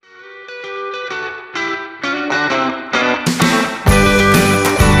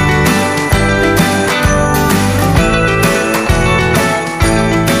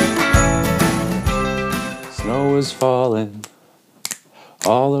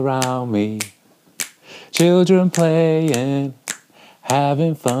around me. Children playing,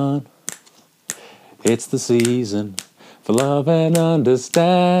 having fun. It's the season for love and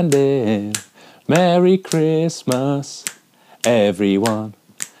understanding. Merry Christmas, everyone.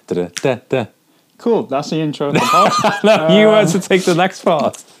 Da-da-da-da. Cool, that's the intro of the pod. No, you want to take the next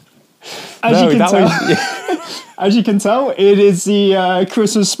part. As you can tell, it is the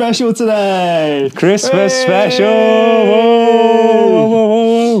Christmas special today. Christmas special. Whoa, whoa,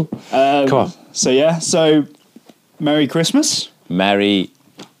 whoa, whoa. Come on. So Merry Christmas. Merry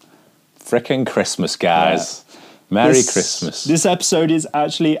frickin' Christmas, guys. Yeah. Merry Christmas. This episode is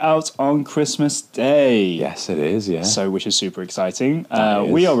actually out on Christmas Day. Yes, it is, yeah. So, which is super exciting.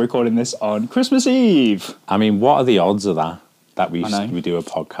 We are recording this on Christmas Eve. I mean, what are the odds of that we do a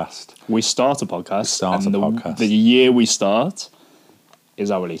podcast? We start a podcast. The year we start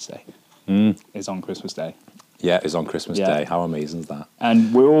is our release day. It's on Christmas Day. Yeah, it's on Christmas Day. How amazing is that?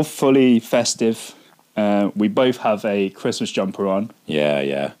 And we're all fully festive. We both have a Christmas jumper on.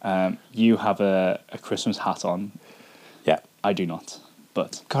 Yeah. You have a Christmas hat on. Yeah. I do not,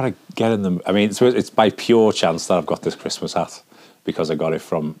 but... Gotta get in them. I mean, it's by pure chance that I've got this Christmas hat because I got it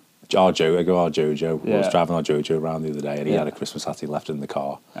from our Jojo. I was driving our Jojo around the other day and he had a Christmas hat he left in the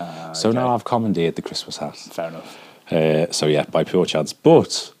car. Now I've commandeered the Christmas hat. Fair enough. So yeah, by pure chance.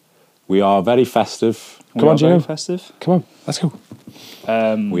 But we are very festive. Come on, Joe. Festive. Come on, let's go.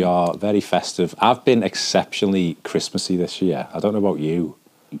 We are very festive. I've been exceptionally Christmassy this year. I don't know about you.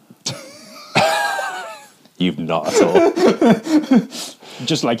 You've not at all.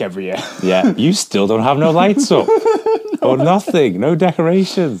 Just like every year. Yeah, you still don't have no lights up. Or nothing, no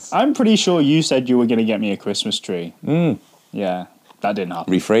decorations. I'm pretty sure you said you were going to get me a Christmas tree. Yeah, that didn't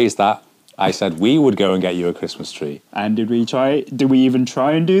happen. Rephrase that. I said we would go and get you a Christmas tree. And did we even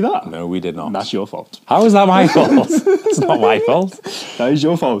try and do that? No, we did not. That's your fault. How is that my fault? It's not my fault. That is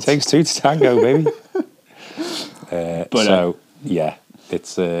your fault. Takes two to tango, baby.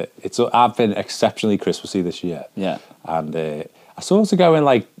 I've been exceptionally Christmassy this year. Yeah. And I sort of go in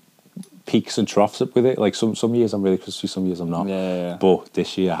like peaks and troughs with it. Like some years I'm really Christmassy, some years I'm not. Yeah. But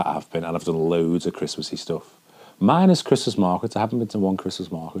this year I have been, and I've done loads of Christmassy stuff. Minus Christmas markets. I haven't been to one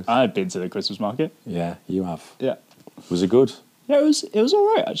Christmas market. I've been to the Christmas market. Yeah, you have. Yeah. Was it good? Yeah, it was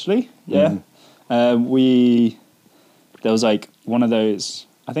all right actually. Yeah. There was like one of those.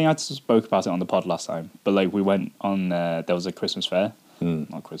 I think I spoke about it on the pod last time. But like we went on. There was a Christmas fair.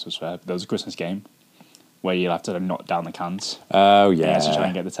 Not Christmas fair. There was a Christmas game where you'll have to knock down the cans. Oh yeah. To try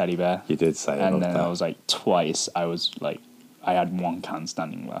and get the teddy bear. You did say. And then that. I was like twice. I had one can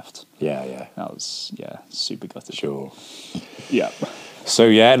standing left. Yeah. That was, super gutted. Sure. Yeah. So,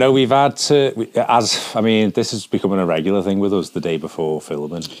 we've had to, this is becoming a regular thing with us the day before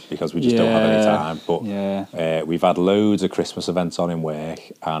filming because we just don't have any time. But we've had loads of Christmas events on in work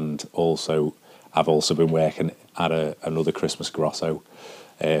and I've also been working at another Christmas grotto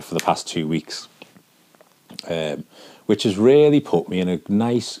for the past 2 weeks, which has really put me in a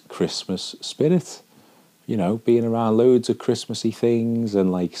nice Christmas spirit. You know, being around loads of Christmassy things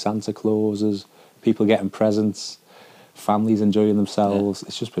and like Santa Clauses, people getting presents, families enjoying themselves. Yeah.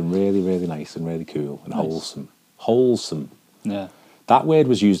 It's just been really, really nice and really cool and wholesome. Wholesome. Yeah. That word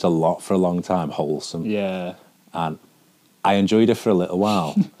was used a lot for a long time, wholesome. Yeah. And I enjoyed it for a little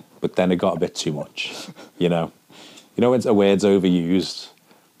while, but then it got a bit too much, you know. You know when a word's overused?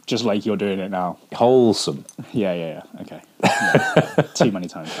 Just like you're doing it now. Wholesome. Yeah. Okay. Yeah. Too many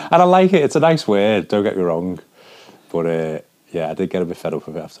times now. And I like it. It's a nice word. Don't get me wrong. But I did get a bit fed up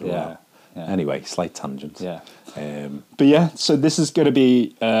with it after a while. Yeah. Anyway, slight tangent. Yeah. So this is going to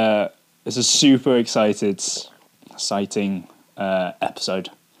be it's a super exciting episode.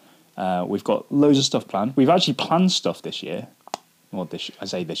 We've got loads of stuff planned. We've actually planned stuff this year. Well, this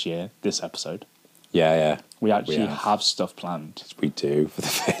episode. Yeah. We actually have stuff planned. We do for the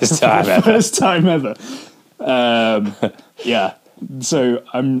first time ever. First time ever. Yeah. So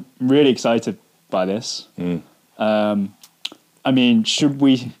I'm really excited by this. I mean,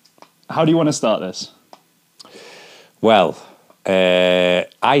 how do you want to start this? Well,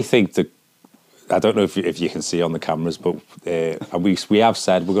 I think I don't know if you can see on the cameras, but we have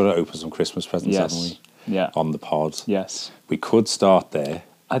said we're going to open some Christmas presents, haven't we? Yeah. On the pod. Yes. We could start there.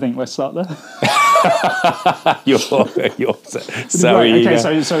 I think let's start there. you're so right, eager.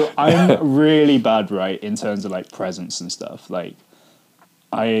 Okay, so I'm really bad, right, in terms of like presents and stuff. Like,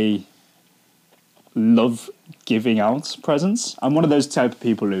 I love giving out presents. I'm one of those type of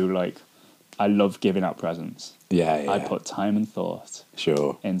people who like, I love giving out presents. Yeah. I put time and thought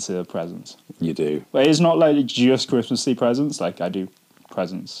into the presents. You do. But it's not like just Christmassy presents. Like I do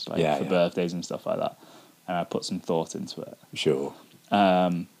presents for birthdays and stuff like that. And I put some thought into it. Sure.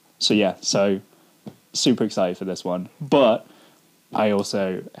 So super excited for this one. But I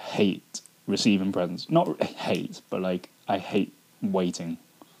also hate receiving presents. Not hate, but like I hate waiting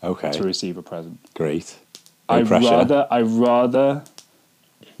to receive a present. Great. I'd rather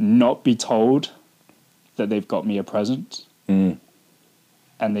not be told that they've got me a present and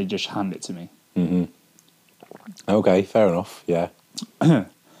they just hand it to me. Mm-hmm. Okay, fair enough, yeah.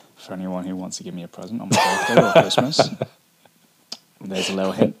 For anyone who wants to give me a present on my birthday or Christmas, there's a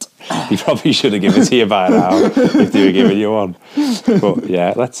little hint. You probably should have given it to you by now if they were giving you one. But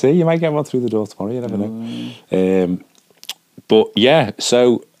yeah, let's see. You might get one through the door tomorrow, you never know. But yeah,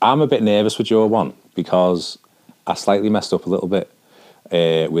 so I'm a bit nervous with your one because I slightly messed up a little bit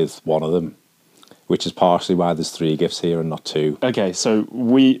with one of them, which is partially why there's 3 gifts here and not 2. Okay, so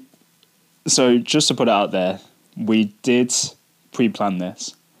just to put it out there, we did pre-plan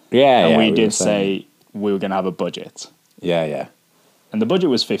this. Yeah, and we did say we were going to have a budget. Yeah, yeah. And the budget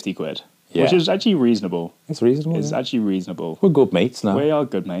was 50 quid, which is actually reasonable. It's reasonable. It's actually reasonable. We're good mates now. We are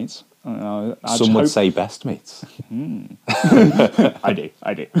good mates. Some would say best mates. I do.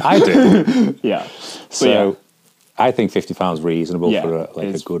 I do. Yeah. So I think £50 reasonable for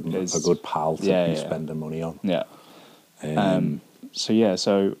a good pal to be spending money on. Yeah.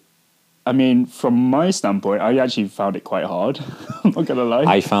 So I mean, from my standpoint, I actually found it quite hard. I'm not gonna lie.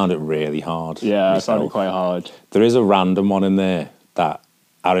 I found it really hard. Yeah, myself. I found it quite hard. There is a random one in there that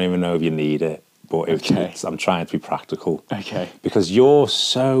I don't even know if you need it, but I'm trying to be practical. Okay. Because you're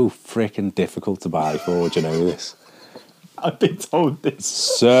so freaking difficult to buy for. Do you know this? I've been told this.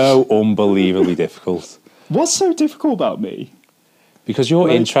 So unbelievably difficult. What's so difficult about me? Because your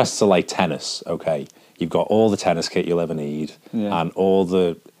interests are like tennis. Okay, you've got all the tennis kit you'll ever need, and all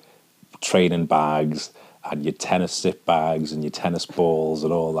the training bags and your tennis zip bags and your tennis balls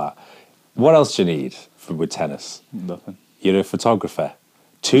and all that. What else do you need with tennis? Nothing. You're a photographer.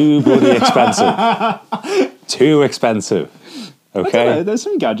 Too bloody expensive. Too expensive. Okay. I don't know, there's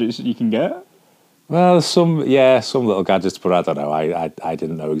some gadgets that you can get. Well, some little gadgets, but I don't know. I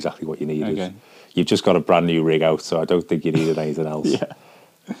didn't know exactly what you needed. Okay. You've just got a brand new rig out, so I don't think you needed anything else. Yeah.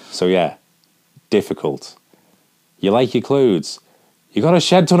 So yeah, difficult. You like your clothes. You got a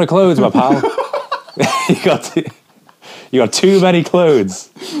shed ton of clothes, my pal. you got too many clothes.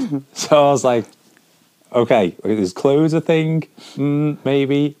 So I was like, okay, is clothes a thing?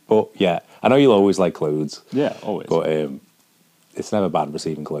 Maybe, but yeah, I know you'll always like clothes. Yeah, always. But it's never bad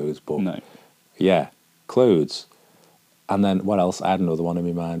receiving clothes. But no. Yeah, clothes. And then what else? I had another one in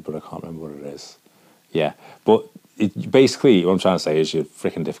my mind, but I can't remember what it is. Yeah, but basically what I'm trying to say is you're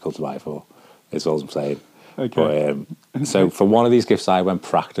freaking difficult to buy for. Is all I'm saying. Okay. But, so for one of these gifts, I went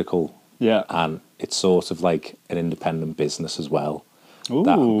practical. Yeah. And it's sort of like an independent business as well.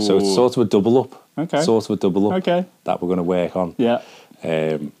 Ooh. So it's sort of a double up. Okay. Sort of a double up. Okay. That we're going to work on. Yeah.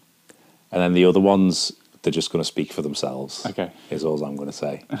 And then the other ones, they're just going to speak for themselves. Okay. Is all I'm going to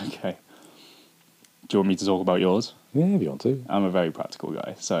say. Okay. Do you want me to talk about yours? Yeah, if you want to. I'm a very practical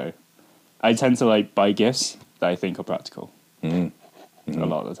guy, so I tend to like buy gifts that I think are practical. A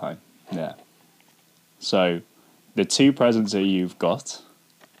lot of the time. Yeah. So the 2 presents that you've got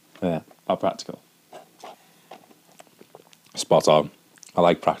are practical. Spot on. I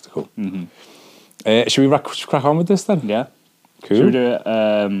like practical. Should we crack on with this then? Yeah. Cool. Should we do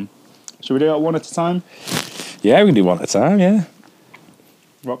it? Should we do it one at a time? Yeah, we can do one at a time. Yeah.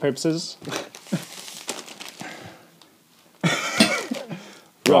 Rock, paper, scissors.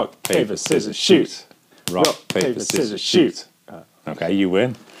 Rock, paper, scissors, shoot. Rock, paper, scissors, shoot. Okay, you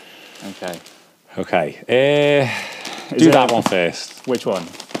win. Okay. Do that one first. Which one?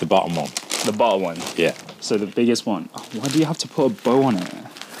 The bottom one. The bottom one. Yeah. So the biggest one. Oh, why do you have to put a bow on it?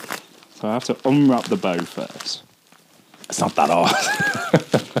 So I have to unwrap the bow first. It's not that hard.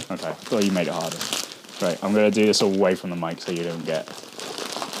 Okay. I thought you made it harder. Right. I'm going to do this away from the mic so you don't get.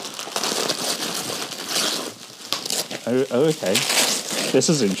 Oh, okay. This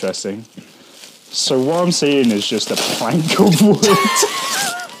is interesting. So what I'm seeing is just a plank of wood.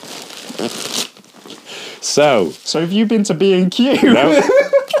 So have you been to B&Q? No, I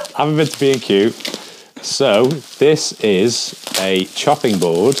haven't been to B&Q. So this is a chopping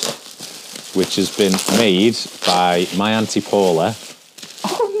board which has been made by my Auntie Paula.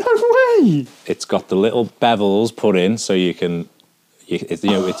 Oh, no way! It's got the little bevels put in so you can, it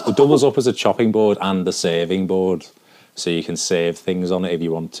doubles up as a chopping board and a serving board. So you can save things on it if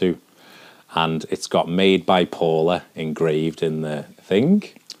you want to. And it's got made by Paula engraved in the thing.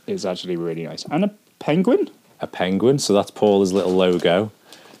 It's actually really nice. And a penguin? A penguin, so that's Paula's little logo.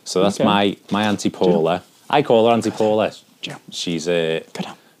 So that's my Auntie Paula. I call her Auntie Paula. She's the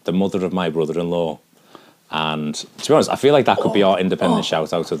mother of my brother-in-law. And to be honest, I feel like that could be our independent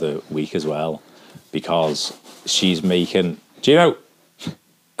shout out of the week as well, because she's making. Do you know?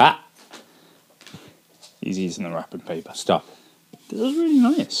 He's using the wrapping paper. Stop. This is really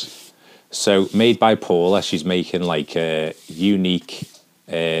nice. So, made by Paula, she's making like unique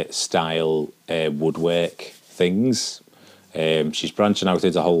style woodwork things. She's branching out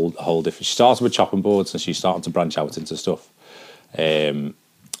into a whole different. She started with chopping boards, and she's starting to branch out into stuff. And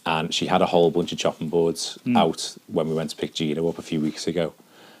she had a whole bunch of chopping boards out when we went to pick Gino up a few weeks ago.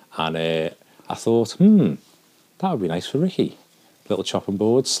 And I thought, that would be nice for Ricky. Little chopping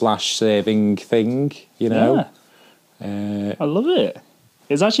board / serving thing, you know. Yeah. I love it.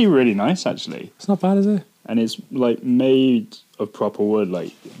 It's actually really nice, actually. It's not bad, is it? And it's like made of proper wood,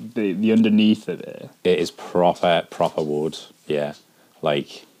 like the underneath of it. It is proper wood, yeah.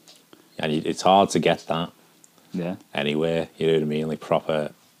 Like, and it's hard to get that. Yeah. Anywhere, you know what I mean? Like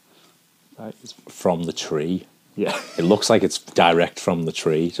proper from the tree. Yeah. It looks like it's direct from the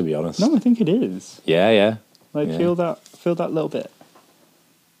tree, to be honest. No, I think it is. Yeah. Like feel that little bit.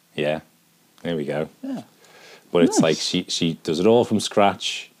 Yeah. There we go. Yeah. But it's like she does it all from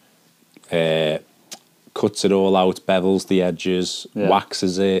scratch, cuts it all out, bevels the edges,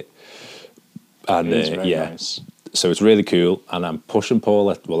 waxes it. And it is very nice. So it's really cool. And I'm pushing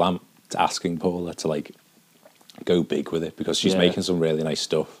Paula, I'm asking Paula to like go big with it, because she's making some really nice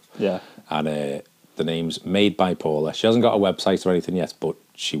stuff. Yeah. And the name's Made by Paula. She hasn't got a website or anything yet, but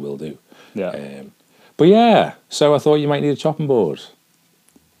she will do. Yeah. But yeah, so I thought you might need a chopping board.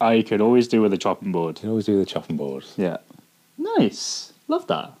 I could always do with a chopping board. You can always do the chopping board. Yeah. Nice. Love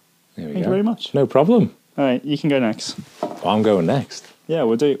that. Thank you very much. No problem. All right, you can go next. Oh, I'm going next. Yeah,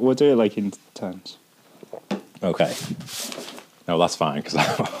 we'll do it like in turns. Okay. No, that's fine, because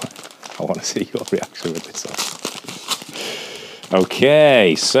I want to see your reaction with this one.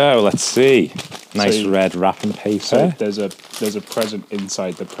 Okay, so let's see. Nice red wrapping paper. So there's a present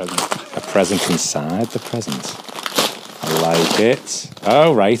inside the present. A present inside the present. I like it.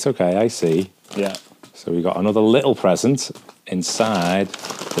 Oh, right, okay, I see. Yeah. So we got another little present inside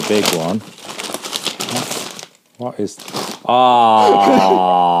the big one. What is...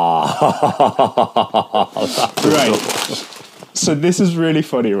 Right. So this is really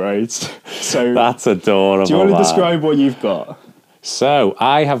funny, right? So that's adorable. Do you want to describe what you've got? So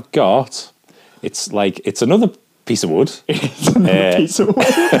I have got... It's another piece of wood. It's another piece of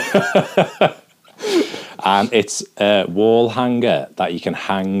wood. And it's a wall hanger that you can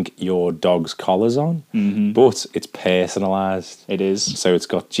hang your dog's collars on, but it's personalised. It is. So it's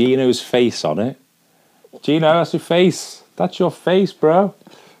got Gino's face on it. Gino, that's your face. That's your face, bro.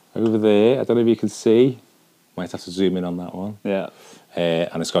 Over there. I don't know if you can see. Might have to zoom in on that one. Yeah.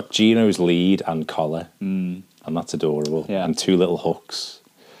 And it's got Gino's lead and collar. And that's adorable. Yeah. And 2 little hooks.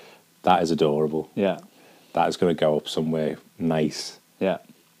 That is adorable. Yeah. That is going to go up somewhere nice. Yeah.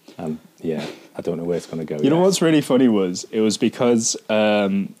 And yeah, I don't know where it's going to go. You know what's really funny it was because,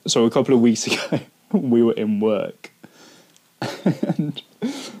 so a couple of weeks ago, we were in work. And,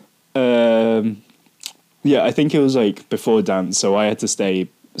 yeah, I think it was like before dance, so I had to stay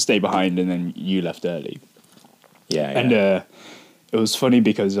behind, and then you left early. Yeah. And it was funny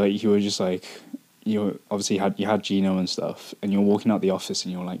because like you were just like, you obviously had Gino and stuff, and you're walking out the office,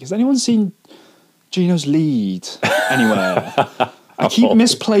 and you're like, has anyone seen Gino's lead anywhere? I keep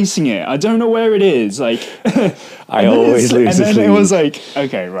misplacing it. I don't know where it is. Like, I always lose it. And then lead. it was like,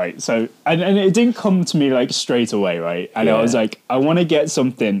 okay, right. So, and it didn't come to me like straight away, right? And I was like, I want to get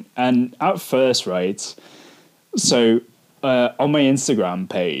something. And at first, right, so on my Instagram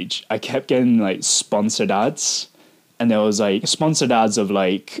page, I kept getting like sponsored ads. And there was like sponsored ads of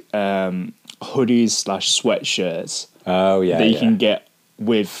like hoodies / sweatshirts. Oh, yeah. That you can get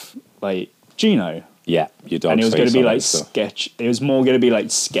with like Gino. Yeah, your dog's and it was going to be like sketch. It was more going to be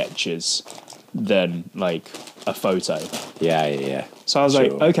like sketches than like a photo. Yeah. So I was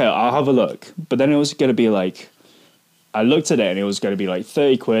like, okay, I'll have a look. But then it was going to be like, I looked at it and it was going to be like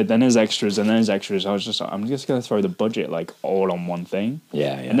 30 quid. Then there's extras and then there's extras. I was just like, I'm just going to throw the budget like all on one thing.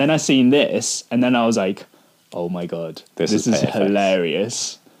 Yeah. And then I seen this, and then I was like, oh my god, this is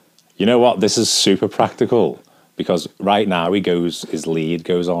hilarious. You know what? This is super practical. Because right now his lead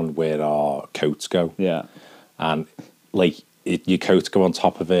goes on where our coats go. Yeah. And like your coats go on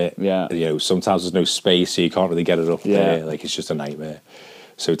top of it. Yeah. You know, sometimes there's no space, so you can't really get it up there. Like it's just a nightmare.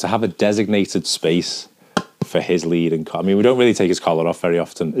 So to have a designated space for his lead and I mean, we don't really take his collar off very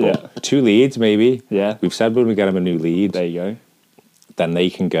often, but 2 leads maybe. Yeah. We've said when we get him a new lead. There you go. Then they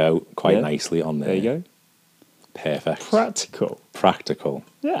can go quite nicely on there. There you go. Perfect. Practical.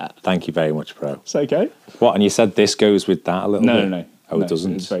 Yeah. Thank you very much, bro. It's okay. What? And you said this goes with that a little bit? No. Oh, it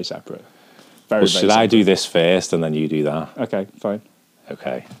doesn't? It's very separate. Very, should I do this first and then you do that? Okay, fine.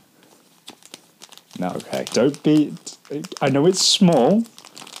 Okay. No. Okay. Don't be... I know it's small.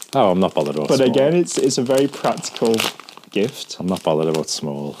 Oh, I'm not bothered about but small. Again, it's a very practical gift. I'm not bothered about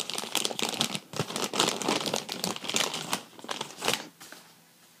small.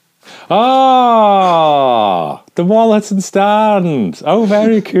 Oh, the wallet and stand. Oh,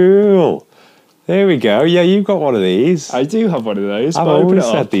 very cool. There we go. Yeah, you've got one of these. I do have one of those. I've always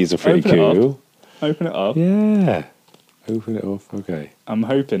said these are pretty cool. Open it up. Yeah. Open it up. Okay. I'm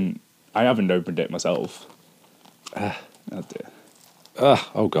hoping... I haven't opened it myself. Oh, dear.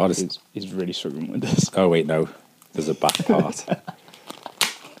 Oh, God. He's really struggling with this. Oh, wait, no. There's a back part.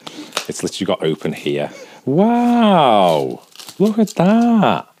 It's literally got open here. Wow. Look at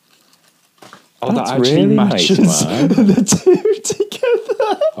that. Oh, That's that actually really matches nice, man. the two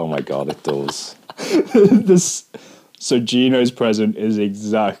together. Oh, my God, it does. So Gino's present is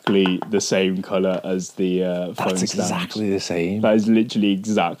exactly the same colour as the phone stand. That's exactly the same. That is literally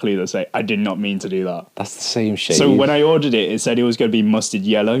exactly the same. I did not mean to do that. That's the same shade. So when I ordered it, it said it was going to be mustard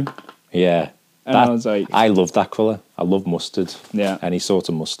yellow. Yeah. And I was like... I love that colour. I love mustard. Yeah. Any sort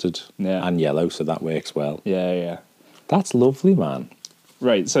of mustard. Yeah. And yellow, so that works well. Yeah, yeah. That's lovely, man.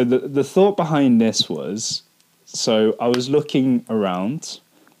 Right, so the thought behind this was... So I was looking around...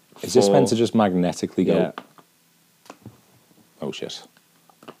 Is this meant to just magnetically go? Yeah. Oh, shit.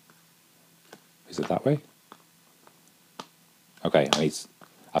 Is it that way? Okay,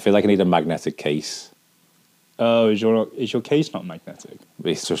 I feel like I need a magnetic case. Oh, is your case not magnetic?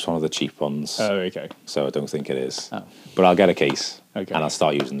 It's just one of the cheap ones. Oh, okay. So I don't think it is. Oh. But I'll get a case. Okay. And I'll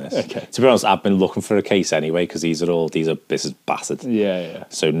start using this. Okay. To be honest, I've been looking for a case anyway because this is battered. Yeah, yeah.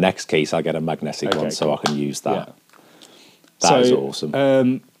 So next case I'll get a magnetic one so I can use that. Yeah. That is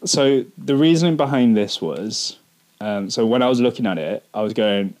awesome. So the reasoning behind this was, so when I was looking at it, I was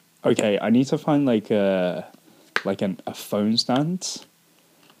going, okay, I need to find like a phone stand,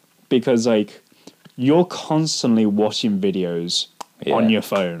 because like you're constantly watching videos on your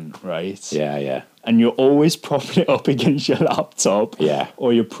phone, right? Yeah, yeah. And you're always propping it up against your laptop, yeah,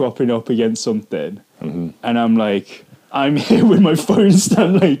 or you're propping it up against something, and I'm like, I'm here with my phone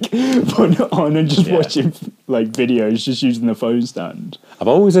stand, like putting it on and just watching like videos, just using the phone stand. I've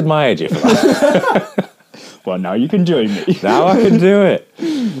always admired you for that. Well, now you can join me. Now I can do it.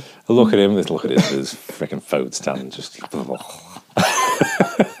 Look at him. Look at his freaking phone stand. Just look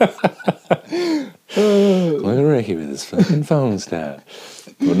at Ricky with his fucking phone stand.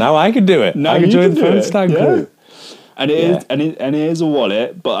 Well, now I can do it. Now I can join the phone it. stand crew. And it is a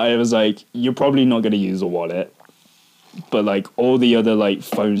wallet, but I was like, you're probably not going to use a wallet. But like all the other like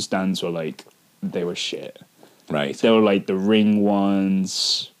phone stands were like, they were shit. Right. They were like the Ring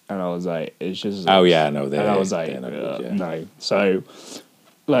ones, and I was like, it's just. Oh yeah, no. And I was like, no. So,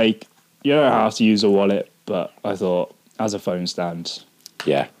 like, you don't have to use a wallet, but I thought as a phone stand.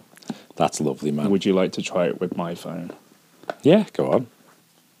 Yeah, that's lovely, man. Would you like to try it with my phone? Yeah, go on.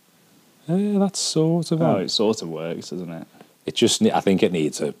 Yeah, that's sort of. Oh, it sort of works, doesn't it? It just. I think it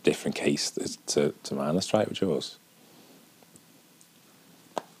needs a different case to mine. Let's try it with yours.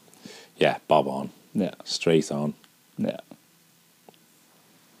 Yeah, bob on. Yeah. Straight on. Yeah.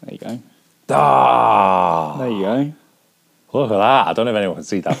 There you go. Ah! There you go. Look at that. I don't know if anyone can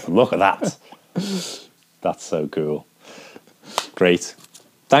see that, but look at that. That's so cool. Great.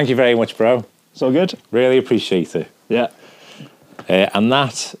 Thank you very much, bro. It's all good? Really appreciate it. Yeah. And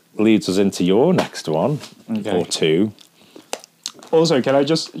that leads us into your next one, or two. Also, can I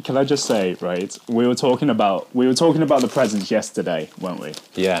just say, right? We were talking about the presents yesterday, weren't we?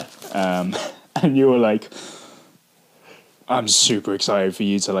 Yeah. And you were like, I'm super excited for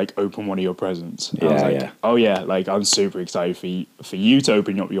you to like open one of your presents. And I was like, oh yeah, like I'm super excited for you to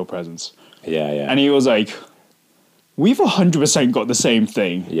open up your presents. Yeah, yeah. And he was like, we've 100% got the same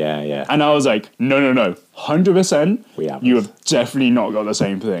thing. Yeah, yeah. And I was like, no, 100%. We haven't. You have definitely not got the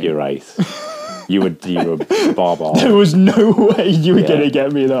same thing. You're right. You were bob on. There was no way you were going to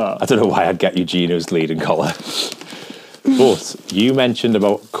get me that. I don't know why I'd get you Gino's leading collar. But you mentioned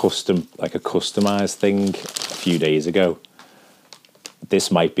about a customized thing a few days ago. This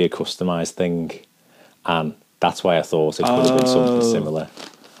might be a customized thing, and that's why I thought it would have been something similar.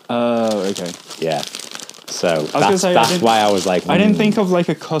 Oh, okay. Yeah. So that's why I was like, I didn't think of like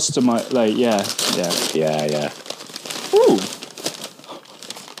a customized, like, yeah. Yeah. Ooh.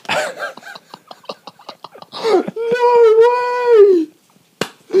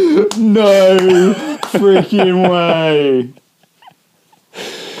 No freaking way.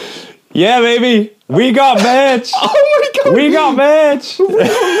 Yeah, baby. We got merch. Oh my God. We got merch.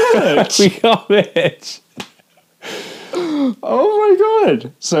 We got merch. Oh my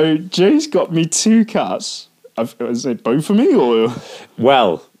god! So Jay's got me 2 caps. Is it both for me or?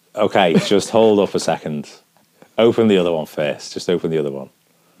 Well, okay, just hold up a second. Open the other one first. Just open the other one.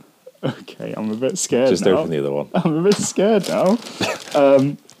 Okay, I'm a bit scared Just now. open the other one. I'm a bit scared now.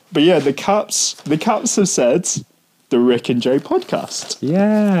 But yeah, the caps have said the Rick and Jay podcast.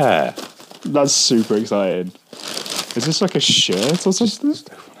 Yeah. That's super exciting. Is this like a shirt or something?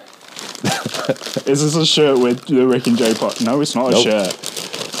 Is this a shirt with the Rick and Jay podcast? No, it's not a shirt.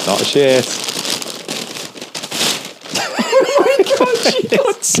 It's not a shirt.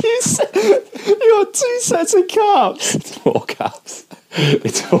 You got 2 sets of caps. It's 4 caps.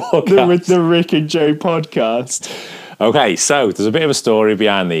 It's 4 caps. With the Rick and Jay podcast. Okay, so there's a bit of a story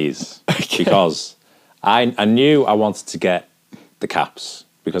behind these. Because I knew I wanted to get the caps.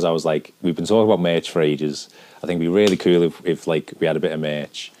 Because I was like, we've been talking about merch for ages. I think it'd be really cool if like we had a bit of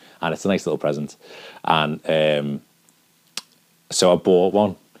merch. And it's a nice little present. And so I bought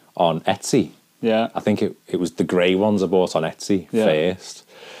one on Etsy. Yeah. I think it was the grey ones I bought on Etsy first.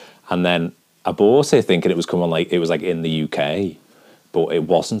 And then I bought it thinking it was coming like, it was like in the UK. But it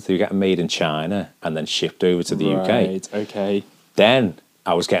wasn't. They were getting made in China and then shipped over to the UK. Right, okay. Then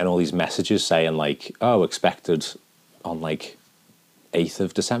I was getting all these messages saying like, oh, expected on like 8th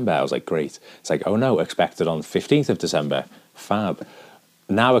of December. I was like, great. It's like, oh no, expected on 15th of December. Fab.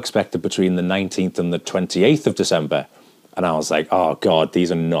 Now expected between the 19th and the 28th of December. And I was like, oh God,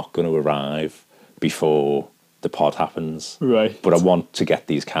 these are not going to arrive before the pod happens. Right. But I want to get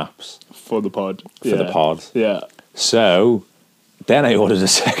these caps. For the pod. For the pod. Yeah. So then I ordered a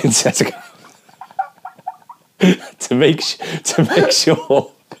second set of caps. to make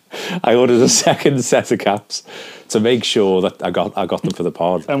sure I ordered a second set of caps to make sure that I got them for the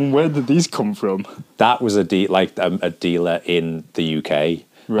pod. And where did these come from? That was a dealer in the UK, right.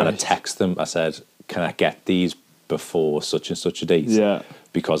 And I texted them. I said, "Can I get these before such and such a date? Yeah,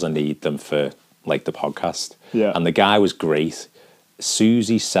 because I need them for like the podcast." Yeah, and the guy was great.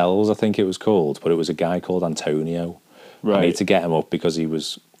 Susie Sells, I think it was called, but it was a guy called Antonio. Right. I need to get him up because he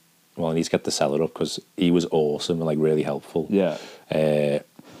was. Well, I need to get the seller up because he was awesome and like really helpful. Yeah.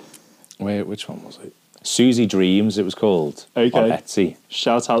 Which one was it? Susie Dreams, it was called. Okay. On Etsy.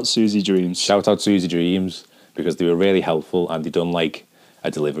 Shout out Susie Dreams. Shout out Susie Dreams because they were really helpful and they done like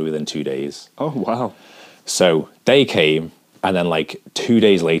a delivery within 2 days. Oh wow! So they came and then like 2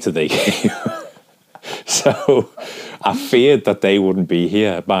 days later they came. So I feared that they wouldn't be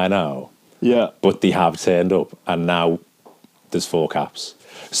here by now. Yeah. But they have turned up and now there's 4 caps.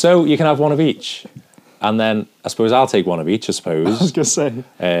 So you can have one of each. And then I suppose I'll take one of each, I suppose. I was going to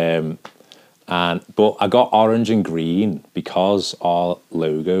say. But I got orange and green because our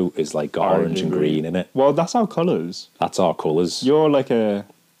logo is like got orange and green in it. Well, that's our colours. That's our colours. You're like a...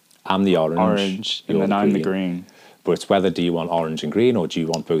 I'm the orange and then I'm the green. But it's whether do you want orange and green or do you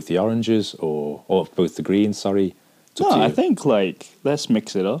want both the oranges or both the greens, sorry. No, I think like, let's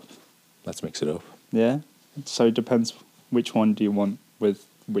mix it up. Let's mix it up. Yeah. So it depends which one do you want with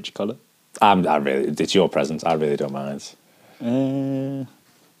which colour? It's your present. I really don't mind.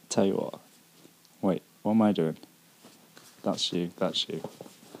 Tell you what. Wait, what am I doing? That's you.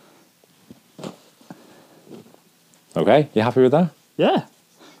 Okay, you happy with that? Yeah.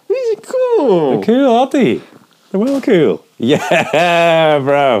 These are cool. They're cool, aren't they? They're well cool. Yeah,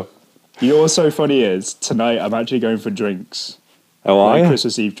 bro. You know what's so funny is, tonight I'm actually going for drinks. Oh, are you?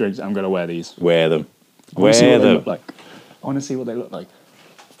 Christmas Eve drinks. I'm going to wear these. Wear them. I want to see what they look like. I want to see what they look like.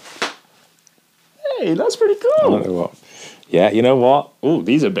 Hey, that's pretty cool. I know what. Yeah, you know what? Oh,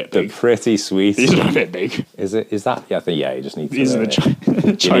 these are a bit big. They're pretty sweet. These are a bit big. Is that? Yeah, I think, you just need to... These are the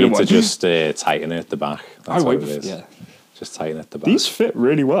China you need ones. to just tighten it at the back. That's what it is. Yeah. Just tighten it at the back. These fit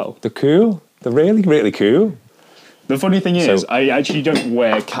really well. They're cool. They're really, really cool. The funny thing is, I actually don't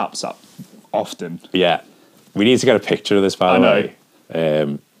wear caps up often. Yeah. We need to get a picture of this, by the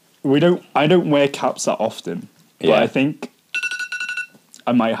way. I don't wear caps that often. But I think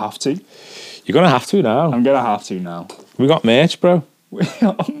I might have to. You're going to have to now. I'm going to have to now. We got merch, bro. We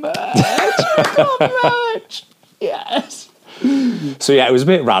got merch. We got merch. Yes. So yeah, it was a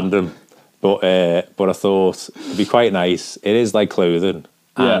bit random, but I thought it'd be quite nice. It is like clothing,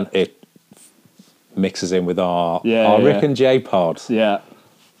 and it mixes in with our Rick and Jay pod. Yeah.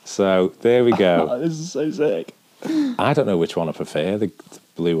 So there we go. This is so sick. I don't know which one I prefer, the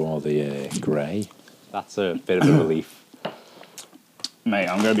blue or the grey. That's a bit of a relief. Mate,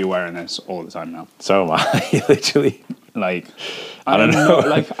 I'm going to be wearing this all the time now. So am I, literally. Like, I don't know.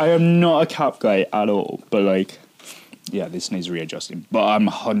 I am not a cap guy at all, but like, yeah, this needs readjusting. But I'm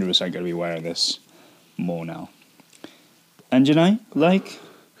 100% going to be wearing this more now. And you know, like...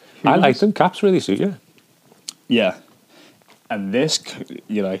 I like them. Caps really suit you. Yeah. And this,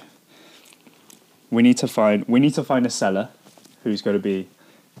 you know, we need to find a seller who's going to be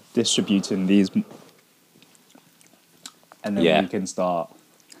distributing these, and then we can start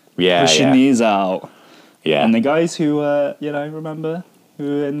pushing these out. Yeah. And the guys who, remember, who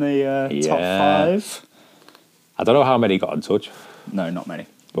were in the top 5. I don't know how many got in touch. No, not many.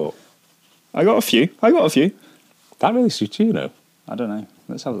 But I got a few. That really suits you, I don't know.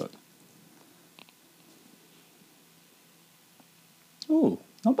 Let's have a look. Oh,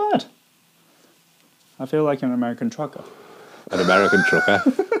 not bad. I feel like an American trucker. An American trucker.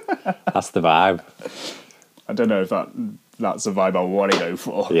 That's the vibe. I don't know if that's the vibe I want to go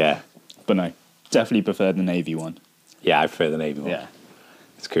for. Yeah. But no, definitely prefer the navy one. Yeah, I prefer the navy one. Yeah.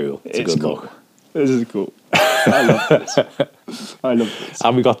 It's cool. It's a good look. This is cool. I love this.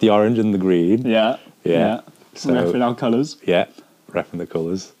 And we got the orange and the green. Yeah. So, repping our colours. Yeah, repping the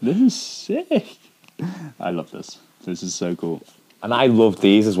colours. This is sick. I love this. This is so cool. And I love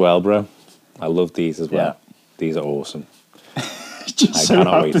these as well, bro. I love these as well. Yeah. These are awesome. Just I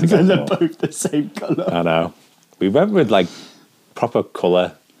cannot wait to get them. They're both the same colour. I know. We went with like proper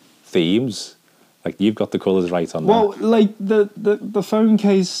colour themes. Like you've got the colours right on there. Well, like the phone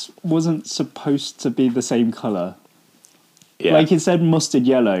case wasn't supposed to be the same colour. Yeah. Like it said mustard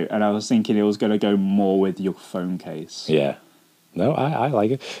yellow, and I was thinking it was going to go more with your phone case. Yeah. No, I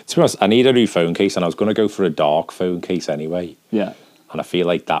like it. To be honest, I need a new phone case, and I was going to go for a dark phone case anyway. Yeah. And I feel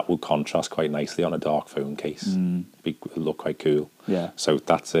like that would contrast quite nicely on a dark phone case. It'd look quite cool. Yeah. So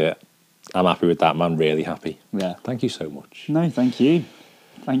that's it. I'm happy with that, man. Really happy. Yeah. Thank you so much. No, thank you.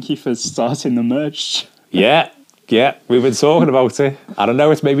 Thank you for starting the merch. Yeah. We've been talking about it. I don't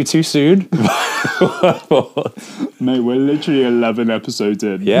know, it's maybe too soon. Mate, we're literally 11 episodes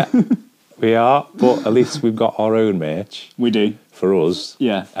in. Yeah, we are. But at least we've got our own merch. We do. For us.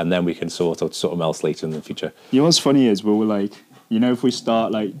 Yeah. And then we can sort out something else later in the future. You know what's funny is we were like, if we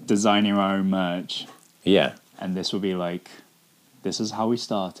start like designing our own merch. Yeah. And this will be like, this is how we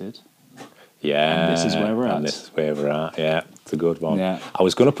started. Yeah. And this is where we're at. And this is where we're at. Yeah, it's a good one. Yeah. I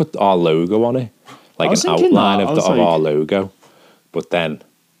was going to put our logo on it. Like an outline of our logo. But then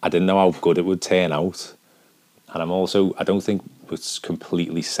I didn't know how good it would turn out. And I don't think it's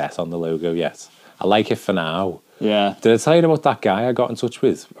completely set on the logo yet. I like it for now. Yeah. Did I tell you about that guy I got in touch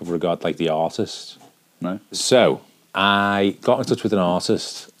with regarding like the artist? No. So I got in touch with an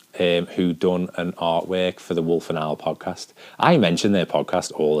artist who done an artwork for the Wolf and Owl podcast. I mention their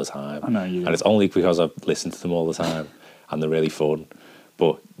podcast all the time. I know you do. And it's only because I've listened to them all the time and they're really fun.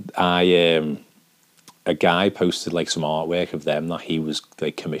 But a guy posted like some artwork of them that he was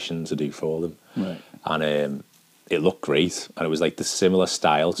like commissioned to do for them. Right. And it looked great. And it was like the similar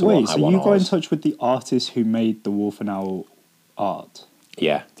style to what I want. Wait, so you got in touch with the artist who made the Wolf and Owl art?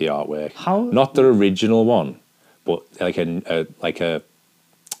 Yeah, the artwork. How? Not the original one, but like a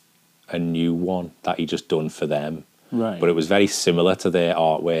new one that he just done for them. Right. But it was very similar to their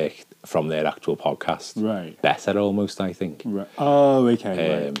artwork from their actual podcast. Right. Better almost, I think. Right. Oh,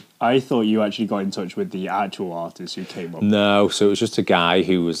 okay. Right. I thought you actually got in touch with the actual artist who came up. No, so it was just a guy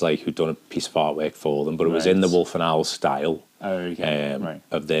who'd done a piece of artwork for them, but it was in the Wolf and Owl style. Oh, okay. Right.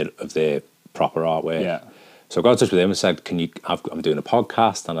 Of their proper artwork. Yeah. So I got in touch with him and said, I'm doing a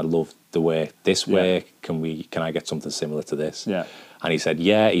podcast and I love the way this work. Can I get something similar to this? Yeah. And he said,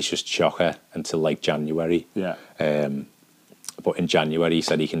 yeah, he's just chocker until like January. Yeah. But in January, he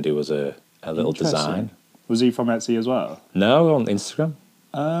said he can do us a little design. Was he from Etsy as well? No, on Instagram.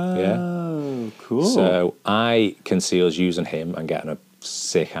 Oh, yeah. Cool. So I can see us using him and getting a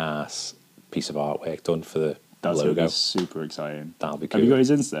sick-ass piece of artwork done for the logo. That's super exciting. That'll be cool. Have you got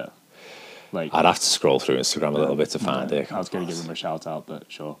his Insta? Like, I'd have to scroll through Instagram a little bit to find it. I was going to give him a shout out, but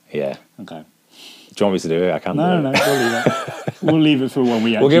sure. Yeah. Okay. Do you want me to do it? I can do it. No, we'll leave it. We'll leave it for when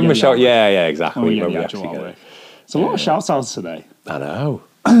we actually We'll give him a shout. Yeah, exactly. When we actually get it. It's a lot of shout outs today. I know.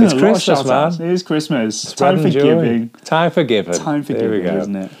 It's Christmas, man. It is Christmas. Time for giving. Time for giving. Time for giving,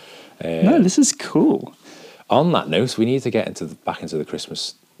 isn't it? No, this is cool. On that note, we need to get back into the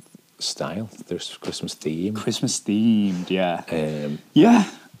Christmas style. There's Christmas theme. Christmas themed, yeah.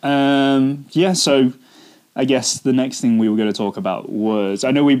 So I guess the next thing we were going to talk about was,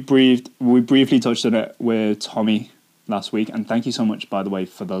 I know we briefly touched on it with Tommy last week, and thank you so much, by the way,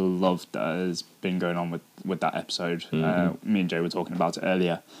 for the love that has been going on with that episode. Me and Jay were talking about it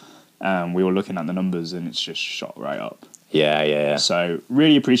earlier. We were looking at the numbers and it's just shot right up. Yeah. So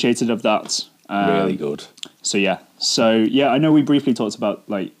really appreciated of that. Really good. So I know we briefly talked about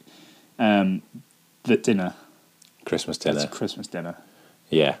like the dinner. Christmas dinner. That's Christmas dinner.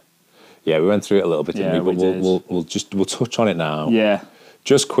 Yeah, we went through it a little bit, didn't we? But we'll touch on it now. Yeah.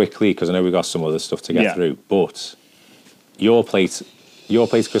 Just quickly, because I know we've got some other stuff to get through. But your plate's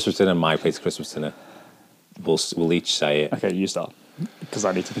Christmas dinner, my plate's Christmas dinner. We'll each say it. Okay, you start. Because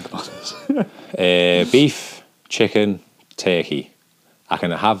I need to think about this. Beef, chicken, turkey. I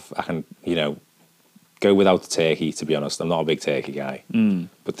can go without the turkey, to be honest. I'm not a big turkey guy.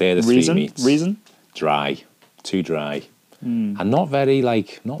 But they're the three meats. Reason? Dry. Too dry. And not very,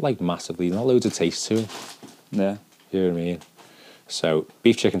 not massively, not loads of taste to them. Yeah. You know what I mean? So,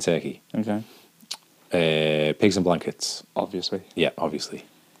 beef, chicken, turkey. Okay. Pigs and blankets. Obviously. Yeah, obviously.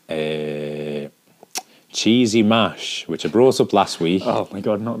 Cheesy mash, which I brought up last week. Oh my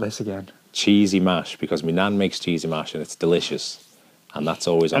God, not this again. Cheesy mash, because my nan makes cheesy mash and it's delicious. And that's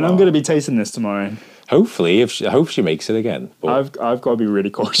always on. And I'm going to be tasting this tomorrow. Hopefully, I hope she makes it again. But I've got to be really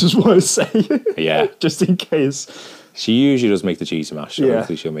cautious what I say. Yeah. Just in case. She usually does make the cheesy mash, so Yeah.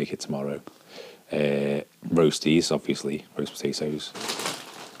 hopefully she'll make it tomorrow. Roasties, obviously. Roast potatoes.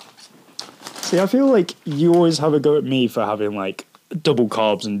 See, I feel like you always have a go at me for having like double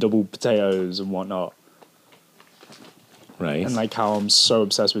carbs and double potatoes and whatnot. Right. And like how I'm so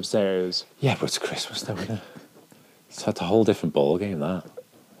obsessed with potatoes. Yeah, but it's Christmas though, isn't it? It's a whole different ball game, that,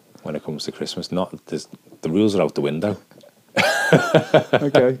 when it comes to Christmas. The rules are out the window.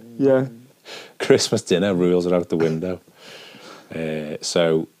 Okay, yeah. Christmas dinner rules are out the window.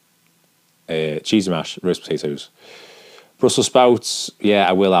 Cheesy mash, roast potatoes. Brussels sprouts, yeah,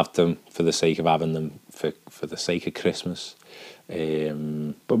 I will have them for the sake of having them, for the sake of Christmas.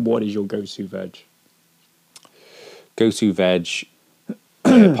 But what is your go-to veg? Go-to veg,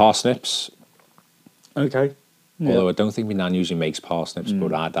 parsnips. Okay. Yeah. Although I don't think my nan usually makes parsnips,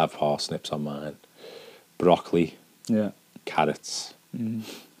 but I'd have parsnips on mine. Broccoli. Yeah. Carrots. To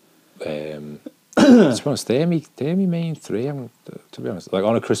be honest, they're me main three. To be honest, like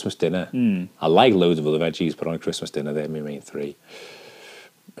on a Christmas dinner, I like loads of other veggies, but on a Christmas dinner, they're my main three.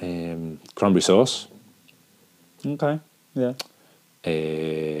 Cranberry sauce. Okay. Yeah.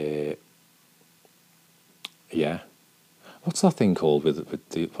 Yeah. What's that thing called with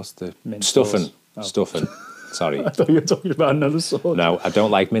the Mint stuffing? sauce. Oh. Stuffing. Sorry. I thought you were talking about another sauce. No, I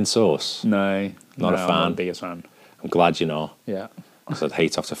don't like mint sauce. No. Not a fan. I'm not the biggest fan. I'm glad you know. Yeah. Because I'd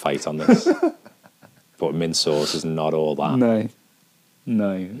hate to have to fight on this. But mint sauce is not all that. No.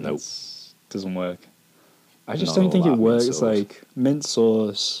 Nope. Doesn't work. I just Not don't all think that it mint works sauce. like mint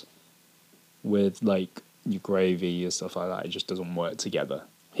sauce with like your gravy and stuff like that. It just doesn't work together.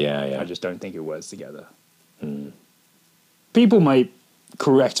 Yeah. I just don't think it works together. People might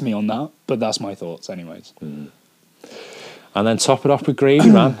correct me on that, but that's my thoughts anyways. And then top it off with gravy,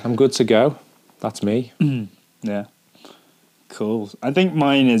 man. I'm good to go. That's me. Yeah. Cool. I think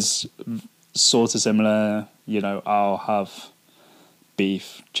mine is sort of similar. You know, I'll have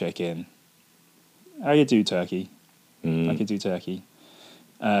beef, chicken. I could do turkey.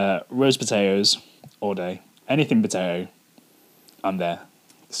 Roast potatoes all day. Anything potato, I'm there.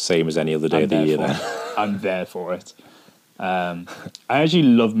 Same as any other day of the year then. I'm there for it. I actually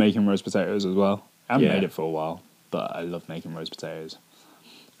love making roast potatoes as well. I haven't made it for a while, but I love making roast potatoes.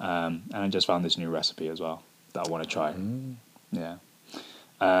 And I just found this new recipe as well that I want to try. Yeah.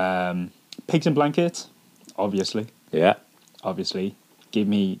 Pigs and blankets, obviously. Yeah. Obviously. Give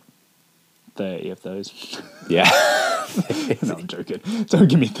me 30 of those. Yeah. No, I'm joking. Don't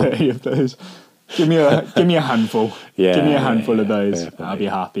give me 30 of those. Give me a handful. Yeah, Give me a handful of those. yeah, I'll be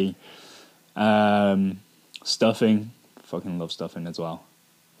happy. Stuffing. Fucking love stuffing as well.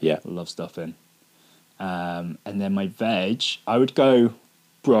 Yeah. Love stuffing. And then my veg, I would go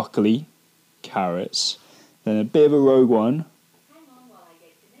broccoli, carrots, then a bit of a rogue one. Hang on while I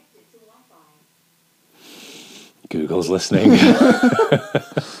get connected to Wi-Fi. Google's listening.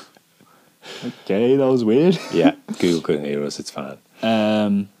 Okay, that was weird. Yeah. Google couldn't hear us. It's fine.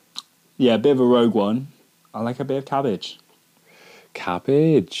 Yeah, a bit of a rogue one. I like a bit of cabbage.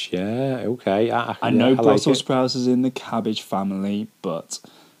 Cabbage. Yeah. Okay. I know Brussels like sprouts is in the cabbage family, but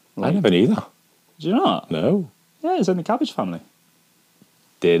I never knew that. do you not? No. Yeah, it's in the cabbage family.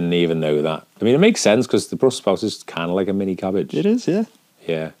 Didn't even know that. I mean, it makes sense because the Brussels sprouts is kind of like a mini cabbage. It is, yeah.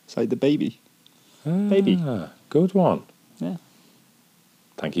 Yeah. It's like the baby. Baby. Good one. Yeah.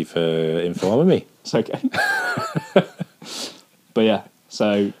 Thank you for informing me. It's okay. But yeah,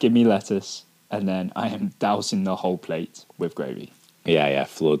 so give me lettuce, and then I am dousing the whole plate with gravy. Yeah.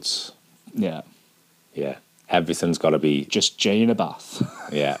 Floods. Yeah. Yeah. Everything's got to be. Just Jay in a bath.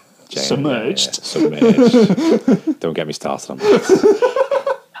 Yeah. Submerged. Yeah. Submerged. Don't get me started on that.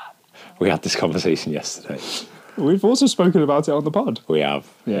 We had this conversation yesterday. We've also spoken about it on the pod. We have.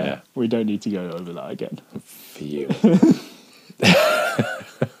 Yeah. We don't need to go over that again. For you.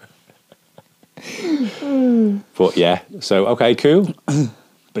 But yeah, so okay, cool.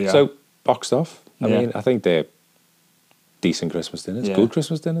 But yeah. So boxed off. I Yeah. mean, I think they're decent Christmas dinners. Yeah. Good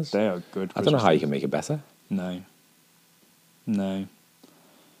Christmas dinners. They are good. I don't know how you can make it better. No.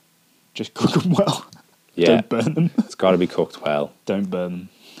 Just cook them well. Yeah. Don't burn them. It's got to be cooked well. Don't burn them.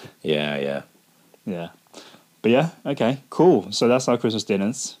 Yeah. But yeah, okay, cool. So that's our Christmas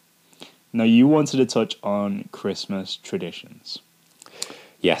dinners. Now, you wanted to touch on Christmas traditions.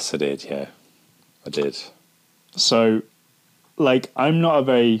 Yes, I did. Yeah, I did. So, like, I'm not a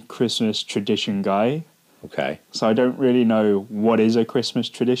very Christmas tradition guy. Okay. So I don't really know what is a Christmas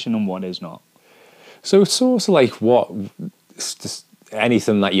tradition and what is not. So it's sort of like just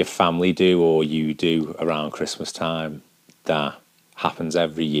anything that your family do or you do around Christmas time that happens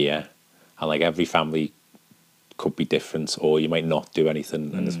every year, and like every family could be different, or you might not do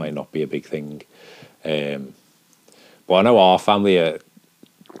anything and this might not be a big thing. But I know our family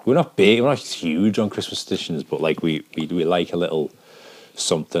we're not big, we're not huge on Christmas traditions, but like we like a little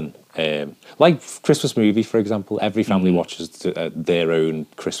something. Like Christmas movie, for example. Every family watches their own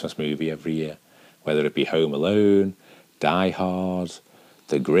Christmas movie every year, whether it be Home Alone, Die Hard,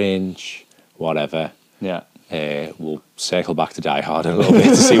 The Grinch, whatever. Yeah. We'll circle back to Die Hard in a little bit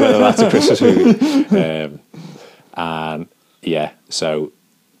to see whether that's a Christmas movie. And yeah, so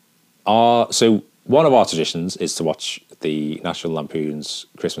one of our traditions is to watch the National Lampoon's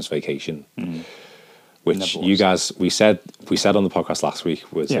Christmas Vacation, which you guys we said on the podcast last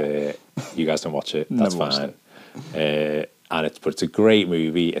week was you guys don't watch it. That's fine. And it's a great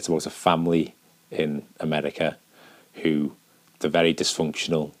movie. It's about a family in America who they're very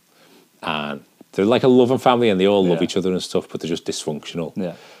dysfunctional, and they're like a loving family, and they all love each other and stuff, but they're just dysfunctional.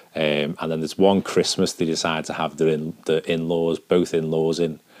 Yeah. And then there's one Christmas they decide to have both in-laws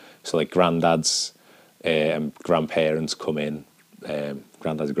in. So like granddads and grandparents come in,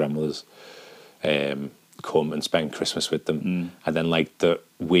 granddads and grandmothers come and spend Christmas with them. And then like the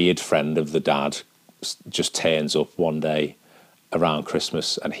weird friend of the dad just turns up one day around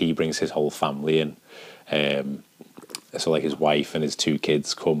Christmas, and he brings his whole family in. So like his wife and his 2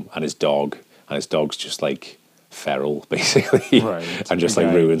 kids come, and his dog's just like feral basically, and just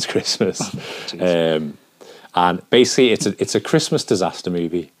like ruins Christmas. And basically it's a Christmas disaster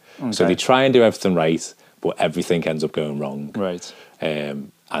movie. So they try and do everything right, but everything ends up going wrong. Right.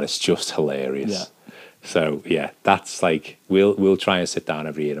 And it's just hilarious. Yeah. So yeah, that's like we'll try and sit down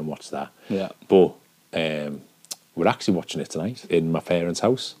every year and watch that. Yeah. But we're actually watching it tonight in my parents'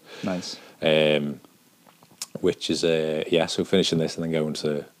 house. Nice. Which is so finishing this and then going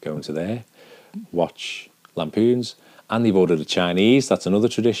to there, watch Lampoons, and they've ordered a Chinese. That's another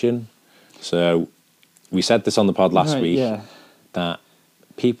tradition. So we said this on the pod last week that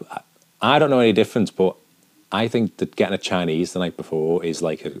people, I don't know any difference, but I think that getting a Chinese the night before is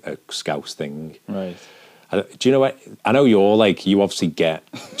like a Scouse thing. Right. Do you know what? I know you obviously get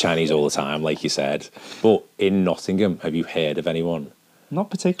Chinese all the time, like you said, but in Nottingham, have you heard of anyone not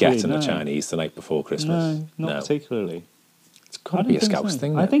particularly getting a Chinese the night before Christmas? No, not particularly. It's got to be a Scouse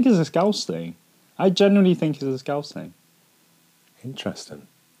thing. I think it's a Scouse thing. I genuinely think it's a Scouse thing. Interesting.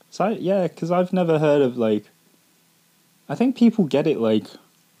 So yeah, because I've never heard of like. I think people get it like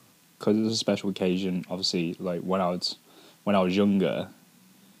because it's a special occasion. Obviously, like when I was younger,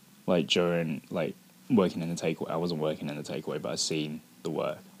 like during like working in the takeaway. I wasn't working in the takeaway, but I seen the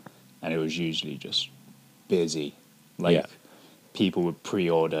work, and it was usually just busy. Like people would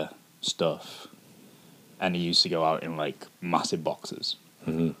pre-order stuff, and it used to go out in like massive boxes.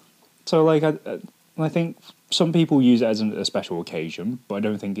 Mm-hmm. So like I think some people use it as a special occasion, but I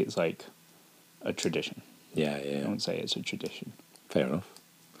don't think it's like a tradition. Yeah. I wouldn't say it's a tradition. Fair enough.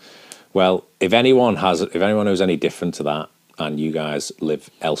 Well, if anyone knows any different to that, and you guys live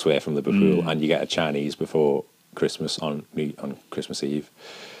elsewhere from Liverpool, and you get a Chinese before Christmas on Christmas Eve,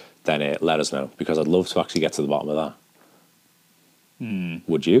 then let us know, because I'd love to actually get to the bottom of that.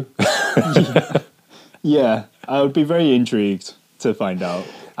 Would you? Yeah, I would be very intrigued to find out.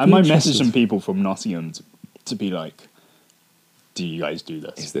 I might message some people from Nottingham to be like, "Do you guys do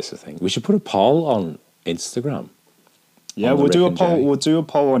this? Is this a thing?" We should put a poll on Instagram. Yeah, we'll do a poll. We'll do a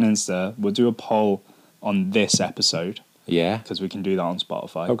poll on Insta. We'll do a poll on this episode. Yeah, because we can do that on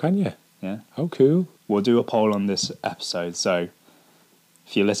Spotify. Oh, can you? Yeah. Oh, cool. We'll do a poll on this episode. So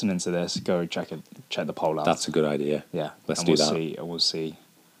if you're listening to this, go check the poll out. That's a good idea. Yeah, let's do that. And we'll see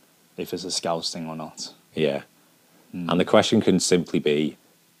if it's a Scouse thing or not. Yeah, and the question can simply be: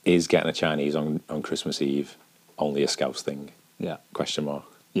 is getting a Chinese on Christmas Eve only a Scouse thing? Yeah. Question mark.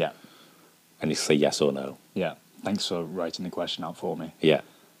 Yeah. And you say yes or no. Yeah. Thanks for writing the question out for me. Yeah.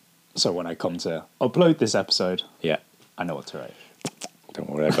 So when I come to upload this episode, I know what to write. Don't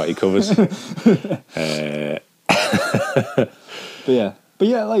worry, I got you covered. But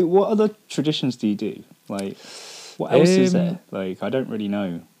yeah, like, what other traditions do you do? Like, What else is there? Like, I don't really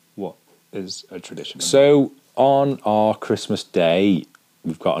know what is a tradition. So on our Christmas Day,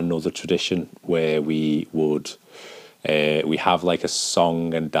 we've got another tradition where we have like a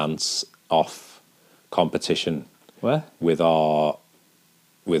song and dance off competition. Where? With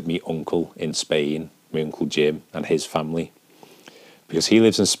me uncle in Spain, my Uncle Jim and his family. Because he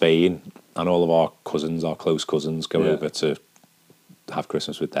lives in Spain and all of our close cousins go over to have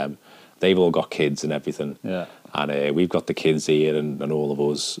Christmas with them. They've all got kids and everything. Yeah. And we've got the kids here and all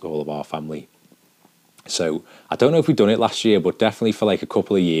of our family. So I don't know if we've done it last year, but definitely for like a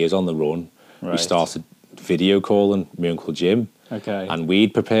couple of years on the run, we started video calling my Uncle Jim. Okay. And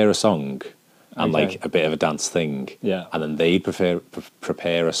we'd prepare a song and like a bit of a dance thing. Yeah. And then they'd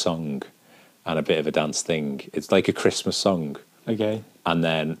prepare a song and a bit of a dance thing. It's like a Christmas song. Okay. And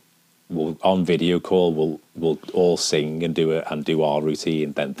then on video call we'll all sing and do our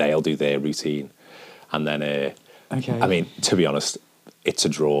routine. Then they'll do their routine, and then I mean, to be honest, it's a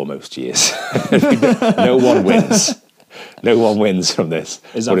draw most years. No one wins. No one wins from this.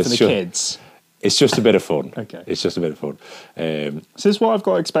 Is that for the kids? It's just a bit of fun. Okay. It's just a bit of fun. So this is what I've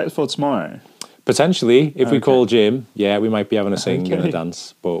got to expect for tomorrow. Potentially, if we call Jim, we might be having a sing and a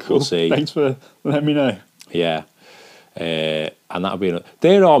dance, but we'll see. Thanks for letting me know. Yeah. And that'll be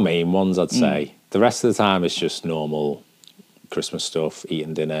they're our main ones, I'd say. The rest of the time it's just normal Christmas stuff,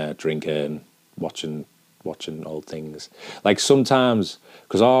 eating dinner, drinking, watching old things. Like sometimes,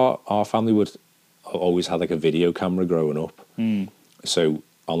 because our family would always have like a video camera growing up, so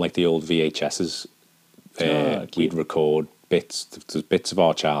on like the old VHSs, we'd record bits of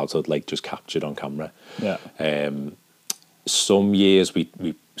our childhood, like just captured on camera. Yeah. Some years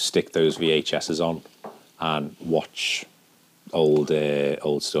we stick those VHSs on and watch old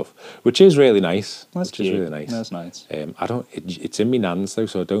stuff, which is really nice. That's cute. Is really nice. That's nice. It's in my nan's though,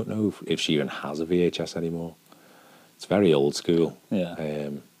 so I don't know if she even has a VHS anymore. It's very old school. Yeah.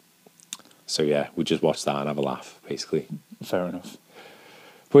 So yeah, we just watch that and have a laugh, basically. Fair enough.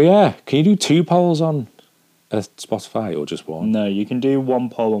 But yeah, can you do 2 polls on Spotify or just one? No, you can do 1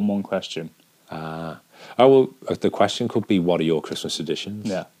 poll and 1 question. Oh well, the question could be, what are your Christmas traditions?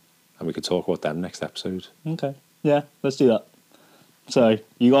 Yeah. And we could talk about them next episode. Okay. Yeah, let's do that. So,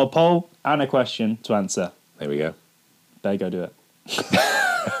 you got a poll and a question to answer. There we go. There you go, do it.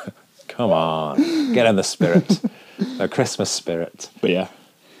 Come on. Get in the spirit. The Christmas spirit. But yeah,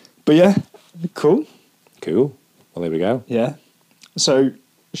 cool. Cool. Well, there we go. Yeah. So,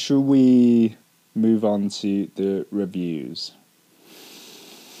 should we move on to the reviews?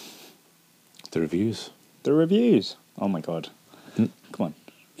 The reviews? The reviews. Oh my god. Come on.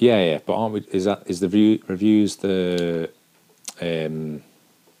 Yeah, but aren't we? Is the reviews the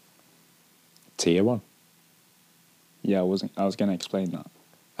tier one? Yeah, I was going to explain that.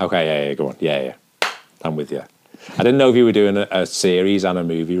 Okay, yeah, go on. Yeah, I'm with you. I didn't know if you were doing a series and a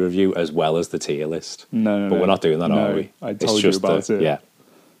movie review as well as the tier list. No. But we're not doing that, are we? I told you about it. Yeah.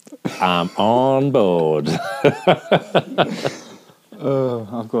 I'm on board. Oh,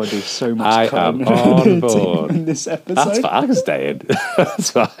 I've got to do so much. I am on board in this episode. That's fine. I can stay in.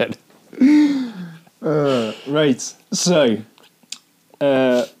 That's fine. Right. So,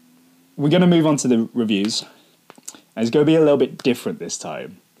 we're going to move on to the reviews. And it's going to be a little bit different this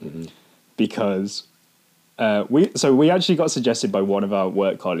time, because we actually got suggested by one of our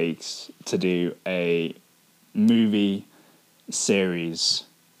work colleagues to do a movie series,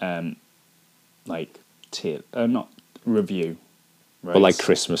 not review. Right? But like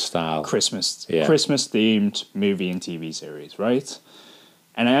Christmas style. Christmas themed movie and TV series, right?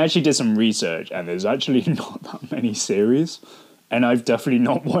 And I actually did some research, and there's actually not that many series, and I've definitely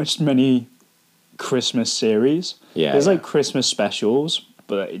not watched many Christmas series. Yeah, there's like Christmas specials,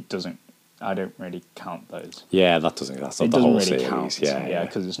 but I don't really count those. Yeah, that's not the whole really series. Count, yeah,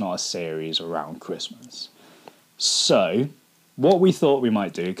 because it's not a series around Christmas. So, what we thought we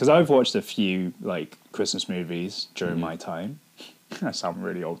might do, because I've watched a few like Christmas movies during my time. I sound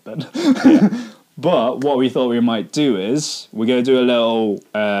really old then. But what we thought we might do is we're going to do a little.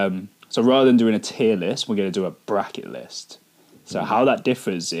 So rather than doing a tier list, we're going to do a bracket list. So how that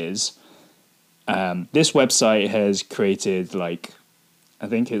differs is, this website has created I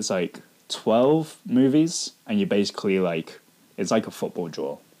think it's 12 movies, and you basically it's like a football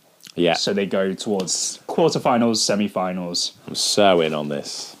draw. Yeah. So they go towards quarterfinals, semi-finals. I'm so in on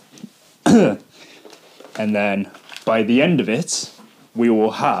this. And then by the end of it, we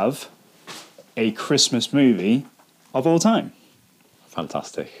will have a Christmas movie of all time.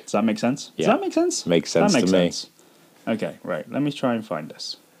 Fantastic. Does that make sense? Yeah. Does that make sense? Makes sense to me. Okay, right. Let me try and find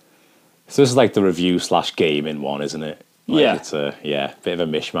this. So this is like the review/game in one, isn't it? Yeah. It's bit of a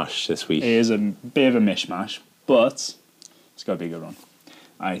mishmash this week. It is a bit of a mishmash, but it's got to be a good one,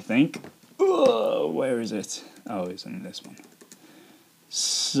 I think. Where is it? Oh, it's in this one.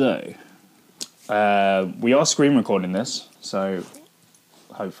 So, we are screen recording this, so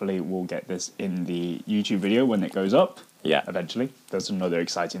hopefully we'll get this in the YouTube video when it goes up. Yeah. Eventually. That's another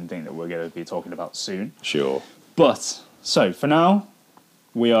exciting thing that we're going to be talking about soon. Sure. But, so, for now,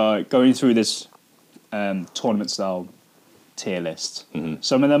 we are going through this tournament-style tier list. Mm-hmm.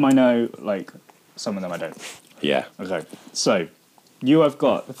 Some of them I know, like, some of them I don't. Yeah. Okay, so, you have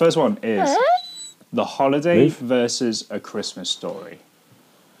got... The first one is The Holiday versus A Christmas Story.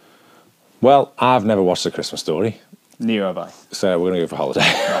 Well, I've never watched A Christmas Story. Neither have I. So we're going to go for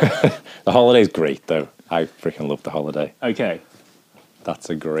Holiday. The Holiday's great, though. I freaking love The Holiday. Okay. That's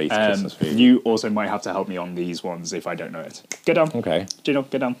a great Christmas movie. You also might have to help me on these ones if I don't know it. Get down. Okay. Gino,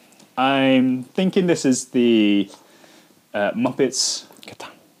 get down. I'm thinking this is the Muppets Get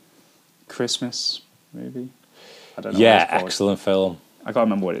down. Christmas movie. I don't know. Yeah, what it's called. excellent film. I can't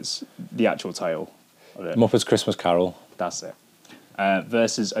remember what it's the actual title of it. Muppets Christmas Carol. That's it.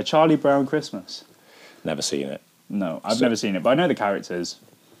 Versus A Charlie Brown Christmas. Never seen it. No, I've never seen it, but I know the characters.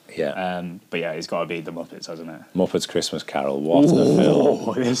 Yeah. But yeah, it's got to be the Muppets, hasn't it? Muppets Christmas Carol. What a film.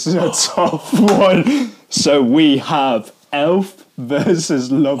 Oh, this is a tough one. So we have Elf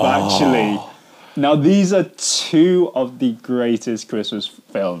versus Love Actually. Now, these are two of the greatest Christmas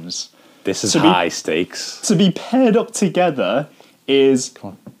films. This is high stakes. To be paired up together is Come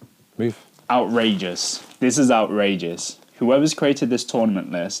on. Move. outrageous. This is outrageous. Whoever's created this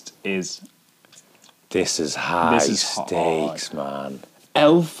tournament list is... This is high This is stakes, man.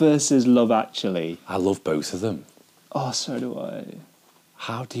 Elf versus Love Actually. I love both of them. Oh, so do I.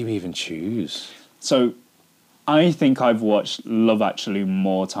 How do you even choose? So, I think I've watched Love Actually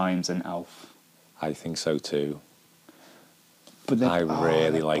more times than Elf. I think so too. But I really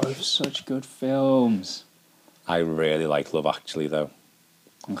they're like... both such good films. I really like Love Actually, though.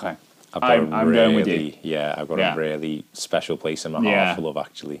 Okay. I'm going with you. Yeah, I've got Yeah. a really special place in my Yeah. heart for Love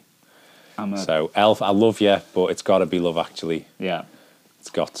Actually. I'm a, So, Elf, I love you, but it's got to be Love Actually. yeah. It's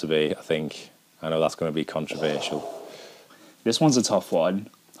got to be, I think. I know that's going to be controversial. This one's a tough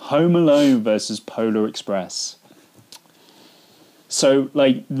one. Home Alone versus Polar Express. So,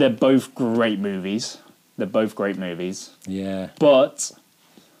 like, they're both great movies. They're both great movies. Yeah. But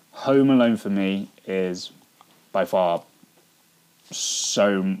Home Alone for me is by far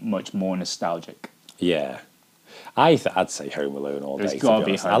so much more nostalgic. Yeah. I'd say Home Alone all day. It's to gotta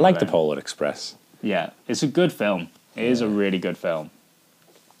be honest. Home I like The Alone. Polar Express. Yeah, it's a good film. It is a really good film.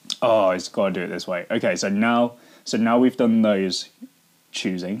 Oh, it's got to do it this way. Okay, so now we've done those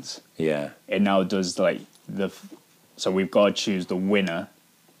choosings. Yeah. It now does like so we've got to choose the winner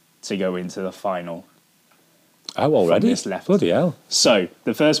to go into the final. Oh, already? this left. Bloody hell. So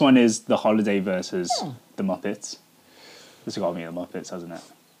the first one is The Holiday versus the Muppets. This has got to be the Muppets, hasn't it?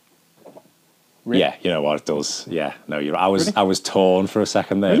 Really? Yeah, you know what it does. Yeah, no, I Really? was torn for a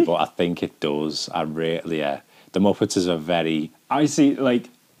second there, Really? but I think it does. Yeah. The Muppets is a very I see. Like,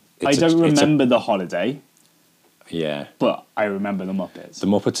 I It's a- don't it's a- remember The Holiday, yeah. but I remember the Muppets. The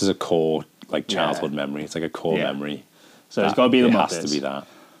Muppets is a core like childhood memory. It's like a core Yeah. memory. So it's got to be the it Muppets. has to be that.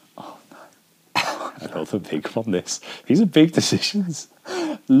 Oh no! Another big one. These are big decisions.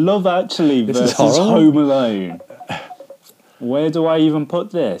 Love Actually This is versus horrible. Home Alone. Where do I even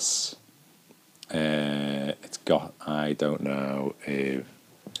put this? It's got. I don't know if.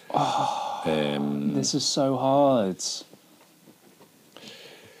 This is so hard.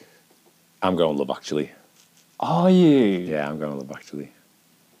 I'm going Love Actually. Are you? Yeah, I'm going Love Actually.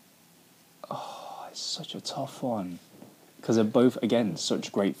 It's such a tough one. Because they're both, again,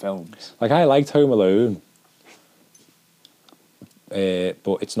 such great films. Like I liked Home Alone,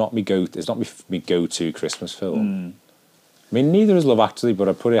 but it's not me go-to Christmas film. I mean, neither is Love Actually, but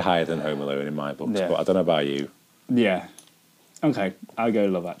I put it higher than Home Alone in my books. Yeah. But I don't know about you. Yeah. Okay, I'll go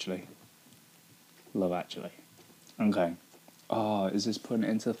Love Actually. Love Actually. Okay. Oh, is this putting it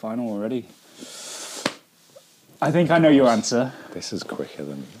into the final already? I think I know your answer. This is quicker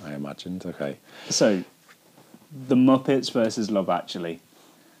than I imagined. Okay. So, The Muppets versus Love Actually.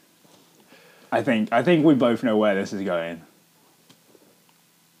 I think we both know where this is going.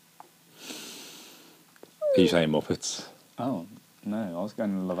 Are you saying Muppets? Oh, no, I was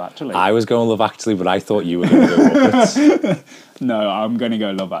going to Love Actually. I was going Love Actually, but I thought you were going to go Muppets. No, I'm going to go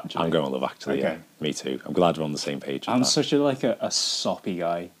Love Actually. I'm going Love Actually, Okay. yeah. Me too. I'm glad we're on the same page. with I'm that. such a soppy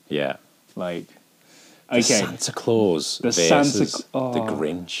guy. Yeah. Like, The okay. Santa Claus The versus Santa- oh. the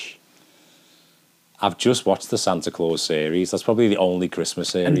Grinch. I've just watched the Santa Claus series. That's probably the only Christmas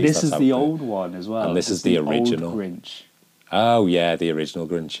series. And this that's is out the there. old one as well. And this is the original. Old Grinch. Oh yeah, the original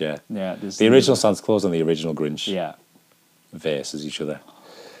Grinch. Yeah. Yeah. The original Santa Claus and the original Grinch. Yeah. Versus each other.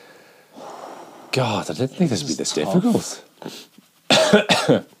 God, I didn't think this would be this difficult.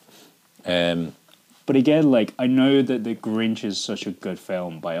 But again, like, I know that The Grinch is such a good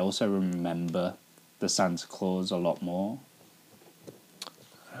film, but I also remember the Santa Claus a lot more.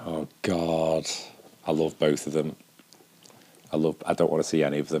 Oh God, I love both of them. I don't want to see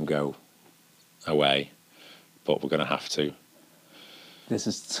any of them go away, but we're going to have to. This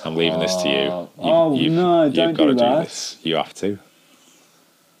is tough. I'm leaving this to you. No, don't You've got to do that. do this. You have to.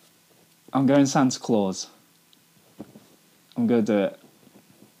 I'm going Santa Claus. I'm going to do it.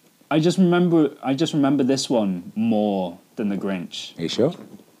 I just remember this one more than The Grinch. Are you sure?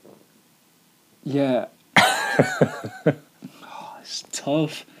 Yeah. It's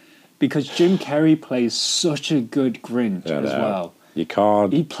tough. Because Jim Carrey plays such a good Grinch as well. You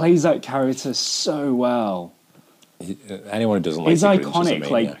can't. He plays that character so well. Anyone who doesn't like It's the iconic.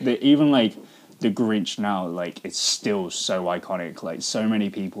 Grinch is Even like the Grinch now, like, it's still so iconic. Like, so many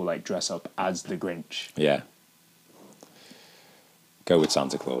people like dress up as the Grinch. Yeah. Go with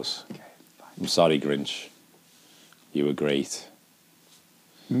Santa Claus. Okay, fine. I'm sorry, Grinch. You were great.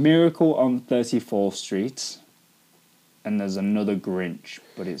 Miracle on 34th Street, and there's another Grinch,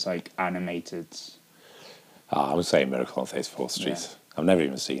 but it's like animated. I would say Miracle on 34th Street. Yeah. I've never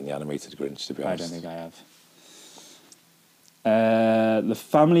even seen the animated Grinch, to be honest. I don't think I have. The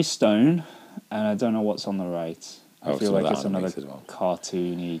Family Stone, and I don't know what's on the right. I feel like it's another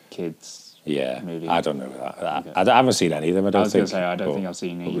cartoony kids movie. I don't know that. Okay. I haven't seen any of them, I don't think. I was going to say, I don't think I've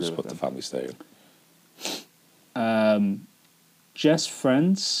seen either We'll just of put the them. Family Stone. Just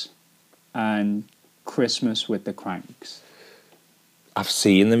Friends and Christmas with the Cranks. I've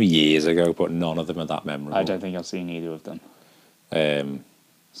seen them years ago, but none of them are that memorable. I don't think I've seen either of them.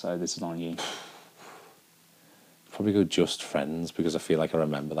 So this is on you. Probably go Just Friends, because I feel like I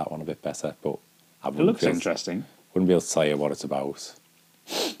remember that one a bit better, but It looks interesting. Wouldn't be able to tell you what it's about.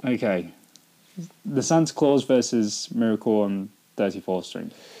 Okay. The Santa Claus versus Miracle on 34th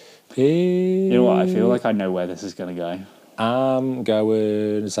Street. You know what? I feel like I know where this is going to go. I'm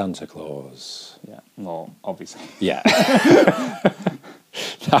going Santa Claus. Yeah. Well, obviously. Yeah.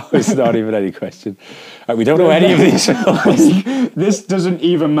 That was not even any question. We don't know any of these films. This doesn't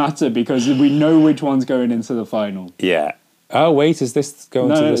even matter because we know which one's going into the final. Yeah. Oh, wait, is this going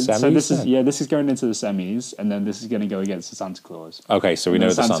to the semis? So this is going into the semis, and then this is going to go against the Santa Claus. Okay, so we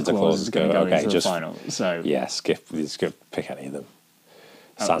know the Santa Claus is going to go into the final. So yeah, just pick any of them.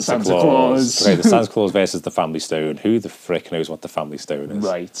 Santa Claus. Okay, the Santa Claus versus the Family Stone. Who the frick knows what the Family Stone is?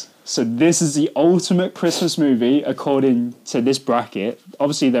 Right. So this is the ultimate Christmas movie according to this bracket.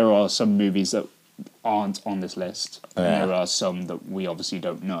 Obviously, there are some movies that aren't on this list, and there are some that we obviously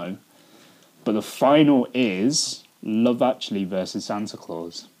don't know. But the final is Love Actually versus Santa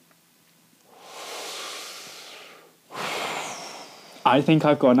Claus. I think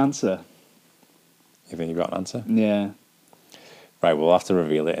I've got an answer. You think you've got an answer? Yeah. Right, we'll have to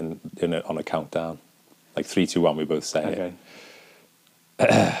reveal it on a countdown. Like 3, 2, 1, we both say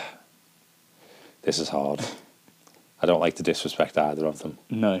it. This is hard. I don't like to disrespect either of them.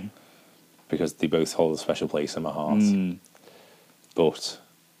 No. Because they both hold a special place in my heart. But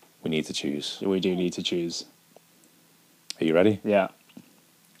we need to choose. We do need to choose. Are you ready? Yeah.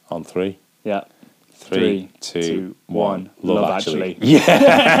 On 3? Yeah. 3, 2, 1. Love Actually.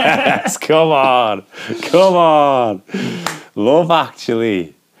 Yes! Come on! Come on! Love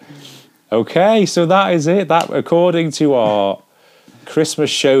Actually. Okay, so that is it. That, according to our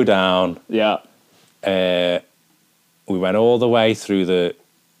Christmas showdown, Yeah. we went all the way through the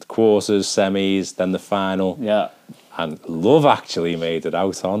quarters, semis, then the final. Yeah. And Love Actually made it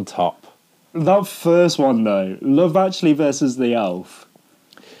out on top. That first one, though, Love Actually versus The Elf.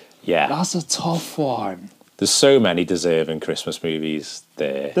 Yeah. That's a tough one. There's so many deserving Christmas movies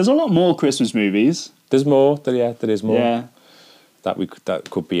there. There's a lot more Christmas movies. There's more. There is more. Yeah. That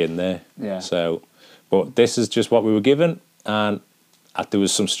could be in there. Yeah. So, but this is just what we were given, and there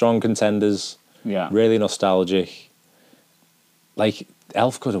was some strong contenders. Yeah. Really nostalgic. Like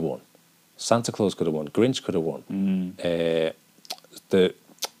Elf could have won, Santa Claus could have won, Grinch could have won, the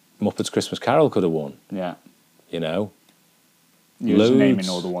Muppets Christmas Carol could have won. Yeah. You know. You're just naming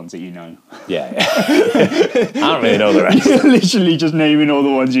all the ones that you know. Yeah. I don't really know the rest. You're literally just naming all the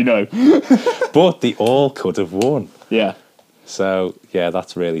ones you know. But they all could have won. Yeah. So, yeah,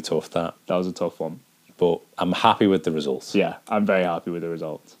 that's really tough, that. That was a tough one. But I'm happy with the results. Yeah, I'm very happy with the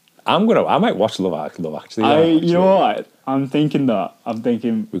results. I might watch Love Actually. You know what? I'm thinking.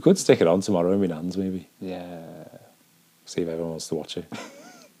 We could stick it on tomorrow in my nan's, maybe. Yeah. See if everyone wants to watch it.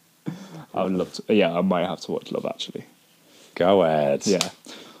 I would love to. Yeah, I might have to watch Love Actually. Go ahead. Yeah.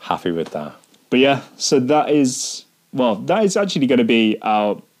 Happy with that. But yeah, so that is actually going to be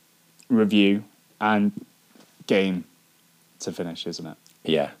our review and game to finish, isn't it?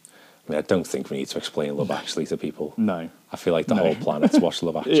 Yeah. I mean, I don't think we need to explain Love Actually to people. No. I feel like the whole planet's watched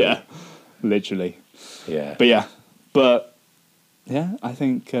Love Actually. Yeah, literally. Yeah. But I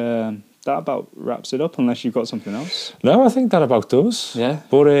think that about wraps it up, unless you've got something else. No, I think that about does. Yeah.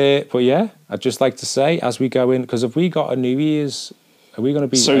 But yeah, I'd just like to say, as we go in, because have we got a New Year's? Are we going to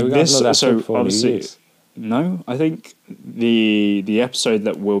be? So are we gonna have this, another episode before New obviously, Year's? no. I think the episode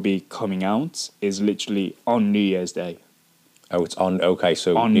that will be coming out is literally on New Year's Day. Oh, it's on. Okay,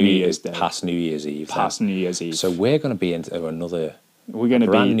 so On New Year's Day. past New Year's Eve. Past New Year's Eve. So we're going to be into another. We're going to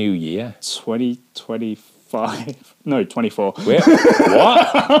be brand new year. 2025. No, 24. Wait,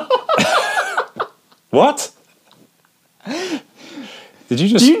 what? What? Did you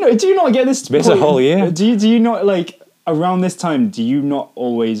just? Do you not get this? Miss a whole year? Do you not, like, around this time? Do you not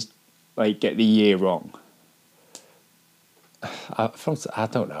always, like, get the year wrong? I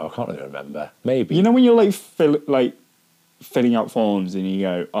don't know. I can't really remember. Maybe. You know when you're like filling out forms and you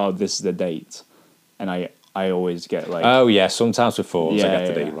go, "Oh, this is the date," and I always get like, Oh yeah. Sometimes with forms, I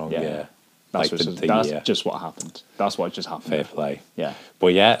get the yeah, date wrong. yeah. Yeah. That's, like that's year. just what happened. That's what just happened. Fair play. Yeah,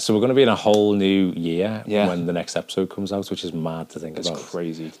 But yeah, so we're going to be in a whole new year Yeah. when the next episode comes out, which is mad to think it's about.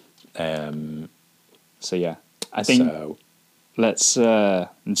 crazy. Um, So yeah, I think so let's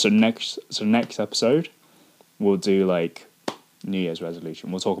next episode we'll do like New Year's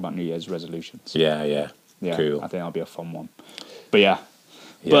resolution. We'll talk about New Year's resolutions. yeah, cool. I think that'll be a fun one. But yeah.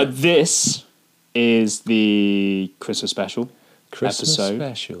 Yeah. But this is the Christmas special. Christmas episode.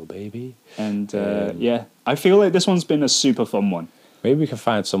 special, baby. And yeah, I feel like this one's been a super fun one. Maybe we can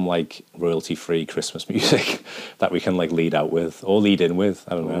find some like royalty-free Christmas music that we can like lead out with or lead in with.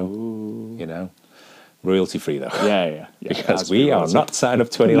 I don't know. Ooh. You know, royalty-free though. Yeah. Because we are not signing up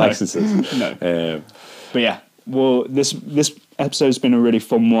to any licenses. No. But yeah, well, this episode's been a really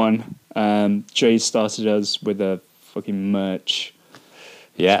fun one. Jay started us with a fucking merch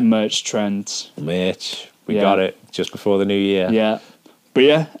trend. Merch. We got it just before the new year. Yeah. But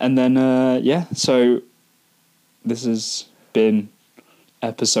yeah, and then so this has been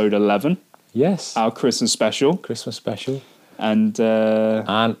episode 11. Yes. Our Christmas special. Christmas special. And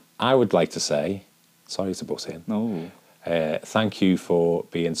I would like to say, sorry to butt in. oh. Thank you for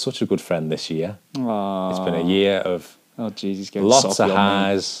being such a good friend this year. Aww. It's been a year of Jesus, getting lots soppy of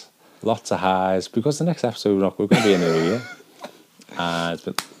on me. highs, because the next episode we're going to be in a new year. And it's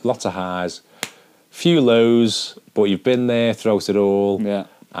been lots of highs, few lows, but you've been there throughout it all. Yeah.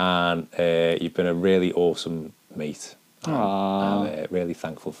 And you've been a really awesome mate. Aww. I'm really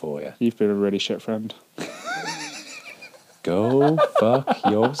thankful for you. You've been a really shit friend. Go fuck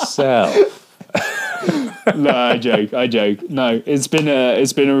yourself. No, I joke. No, it's been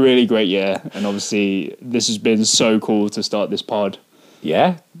a really great year, and obviously this has been so cool to start this pod.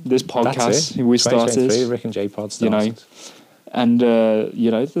 Yeah. This podcast That's it. we started. 2023, Rick and J pod started. And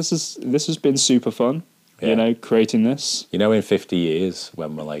this has been super fun. Yeah. Creating this. In 50 years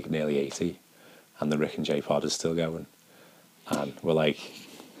when we're like nearly 80 and the Rick and J pod is still going, and we're like,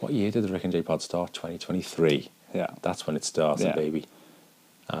 what year did the Rick and J pod start? 2023. Yeah. That's when it started, baby.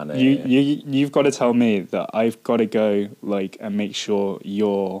 And you've got to tell me that I've got to go and make sure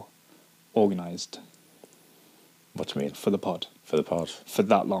you're organised. What do you mean? For the pod. For the pod. For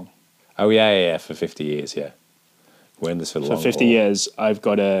that long. Oh yeah. For 50 years, yeah. We're in this for the long For 50 haul. years, I've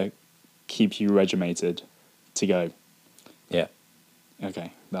got to keep you regimented to go. Yeah.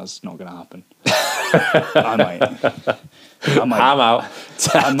 Okay, that's not going to happen. I might. I'm out.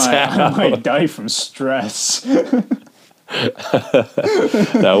 I might die from stress.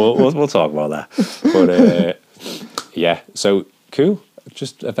 No, we'll talk about that. But yeah, so cool.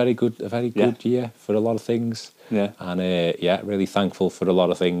 Just a very good year for a lot of things. Yeah. And really thankful for a lot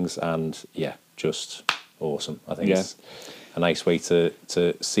of things, and yeah, just awesome. I think it's a nice way to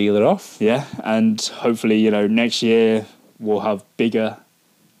seal it off. Yeah, and hopefully, next year we'll have bigger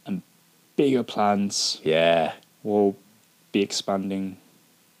plans. Yeah. We'll be expanding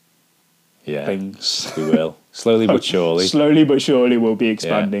things. We will. Slowly but surely. Slowly but surely we'll be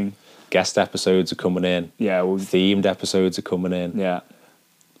expanding. Yeah. Guest episodes are coming in. Yeah. Themed episodes are coming in. Yeah.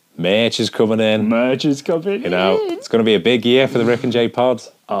 Merch is coming in. Merch is coming in. It's going to be a big year for the Rick and J pod.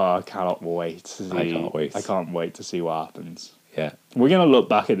 Oh, I cannot wait to see. I can't wait to see what happens. Yeah. We're going to look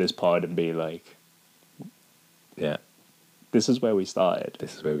back at this pod and be like, yeah, this is where we started.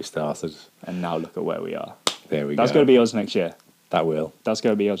 And now look at where we are. There we go. That's going to be us next year. That will. That's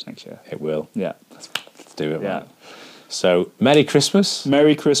going to be us next year. It will. Yeah. Let's do it, man. Yeah. So, Merry Christmas.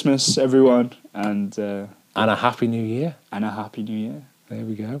 Merry Christmas, everyone. And And a happy new year. And a happy new year. There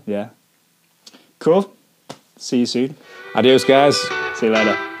we go. Yeah. Cool. See you soon. Adios, guys. See you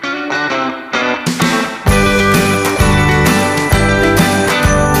later.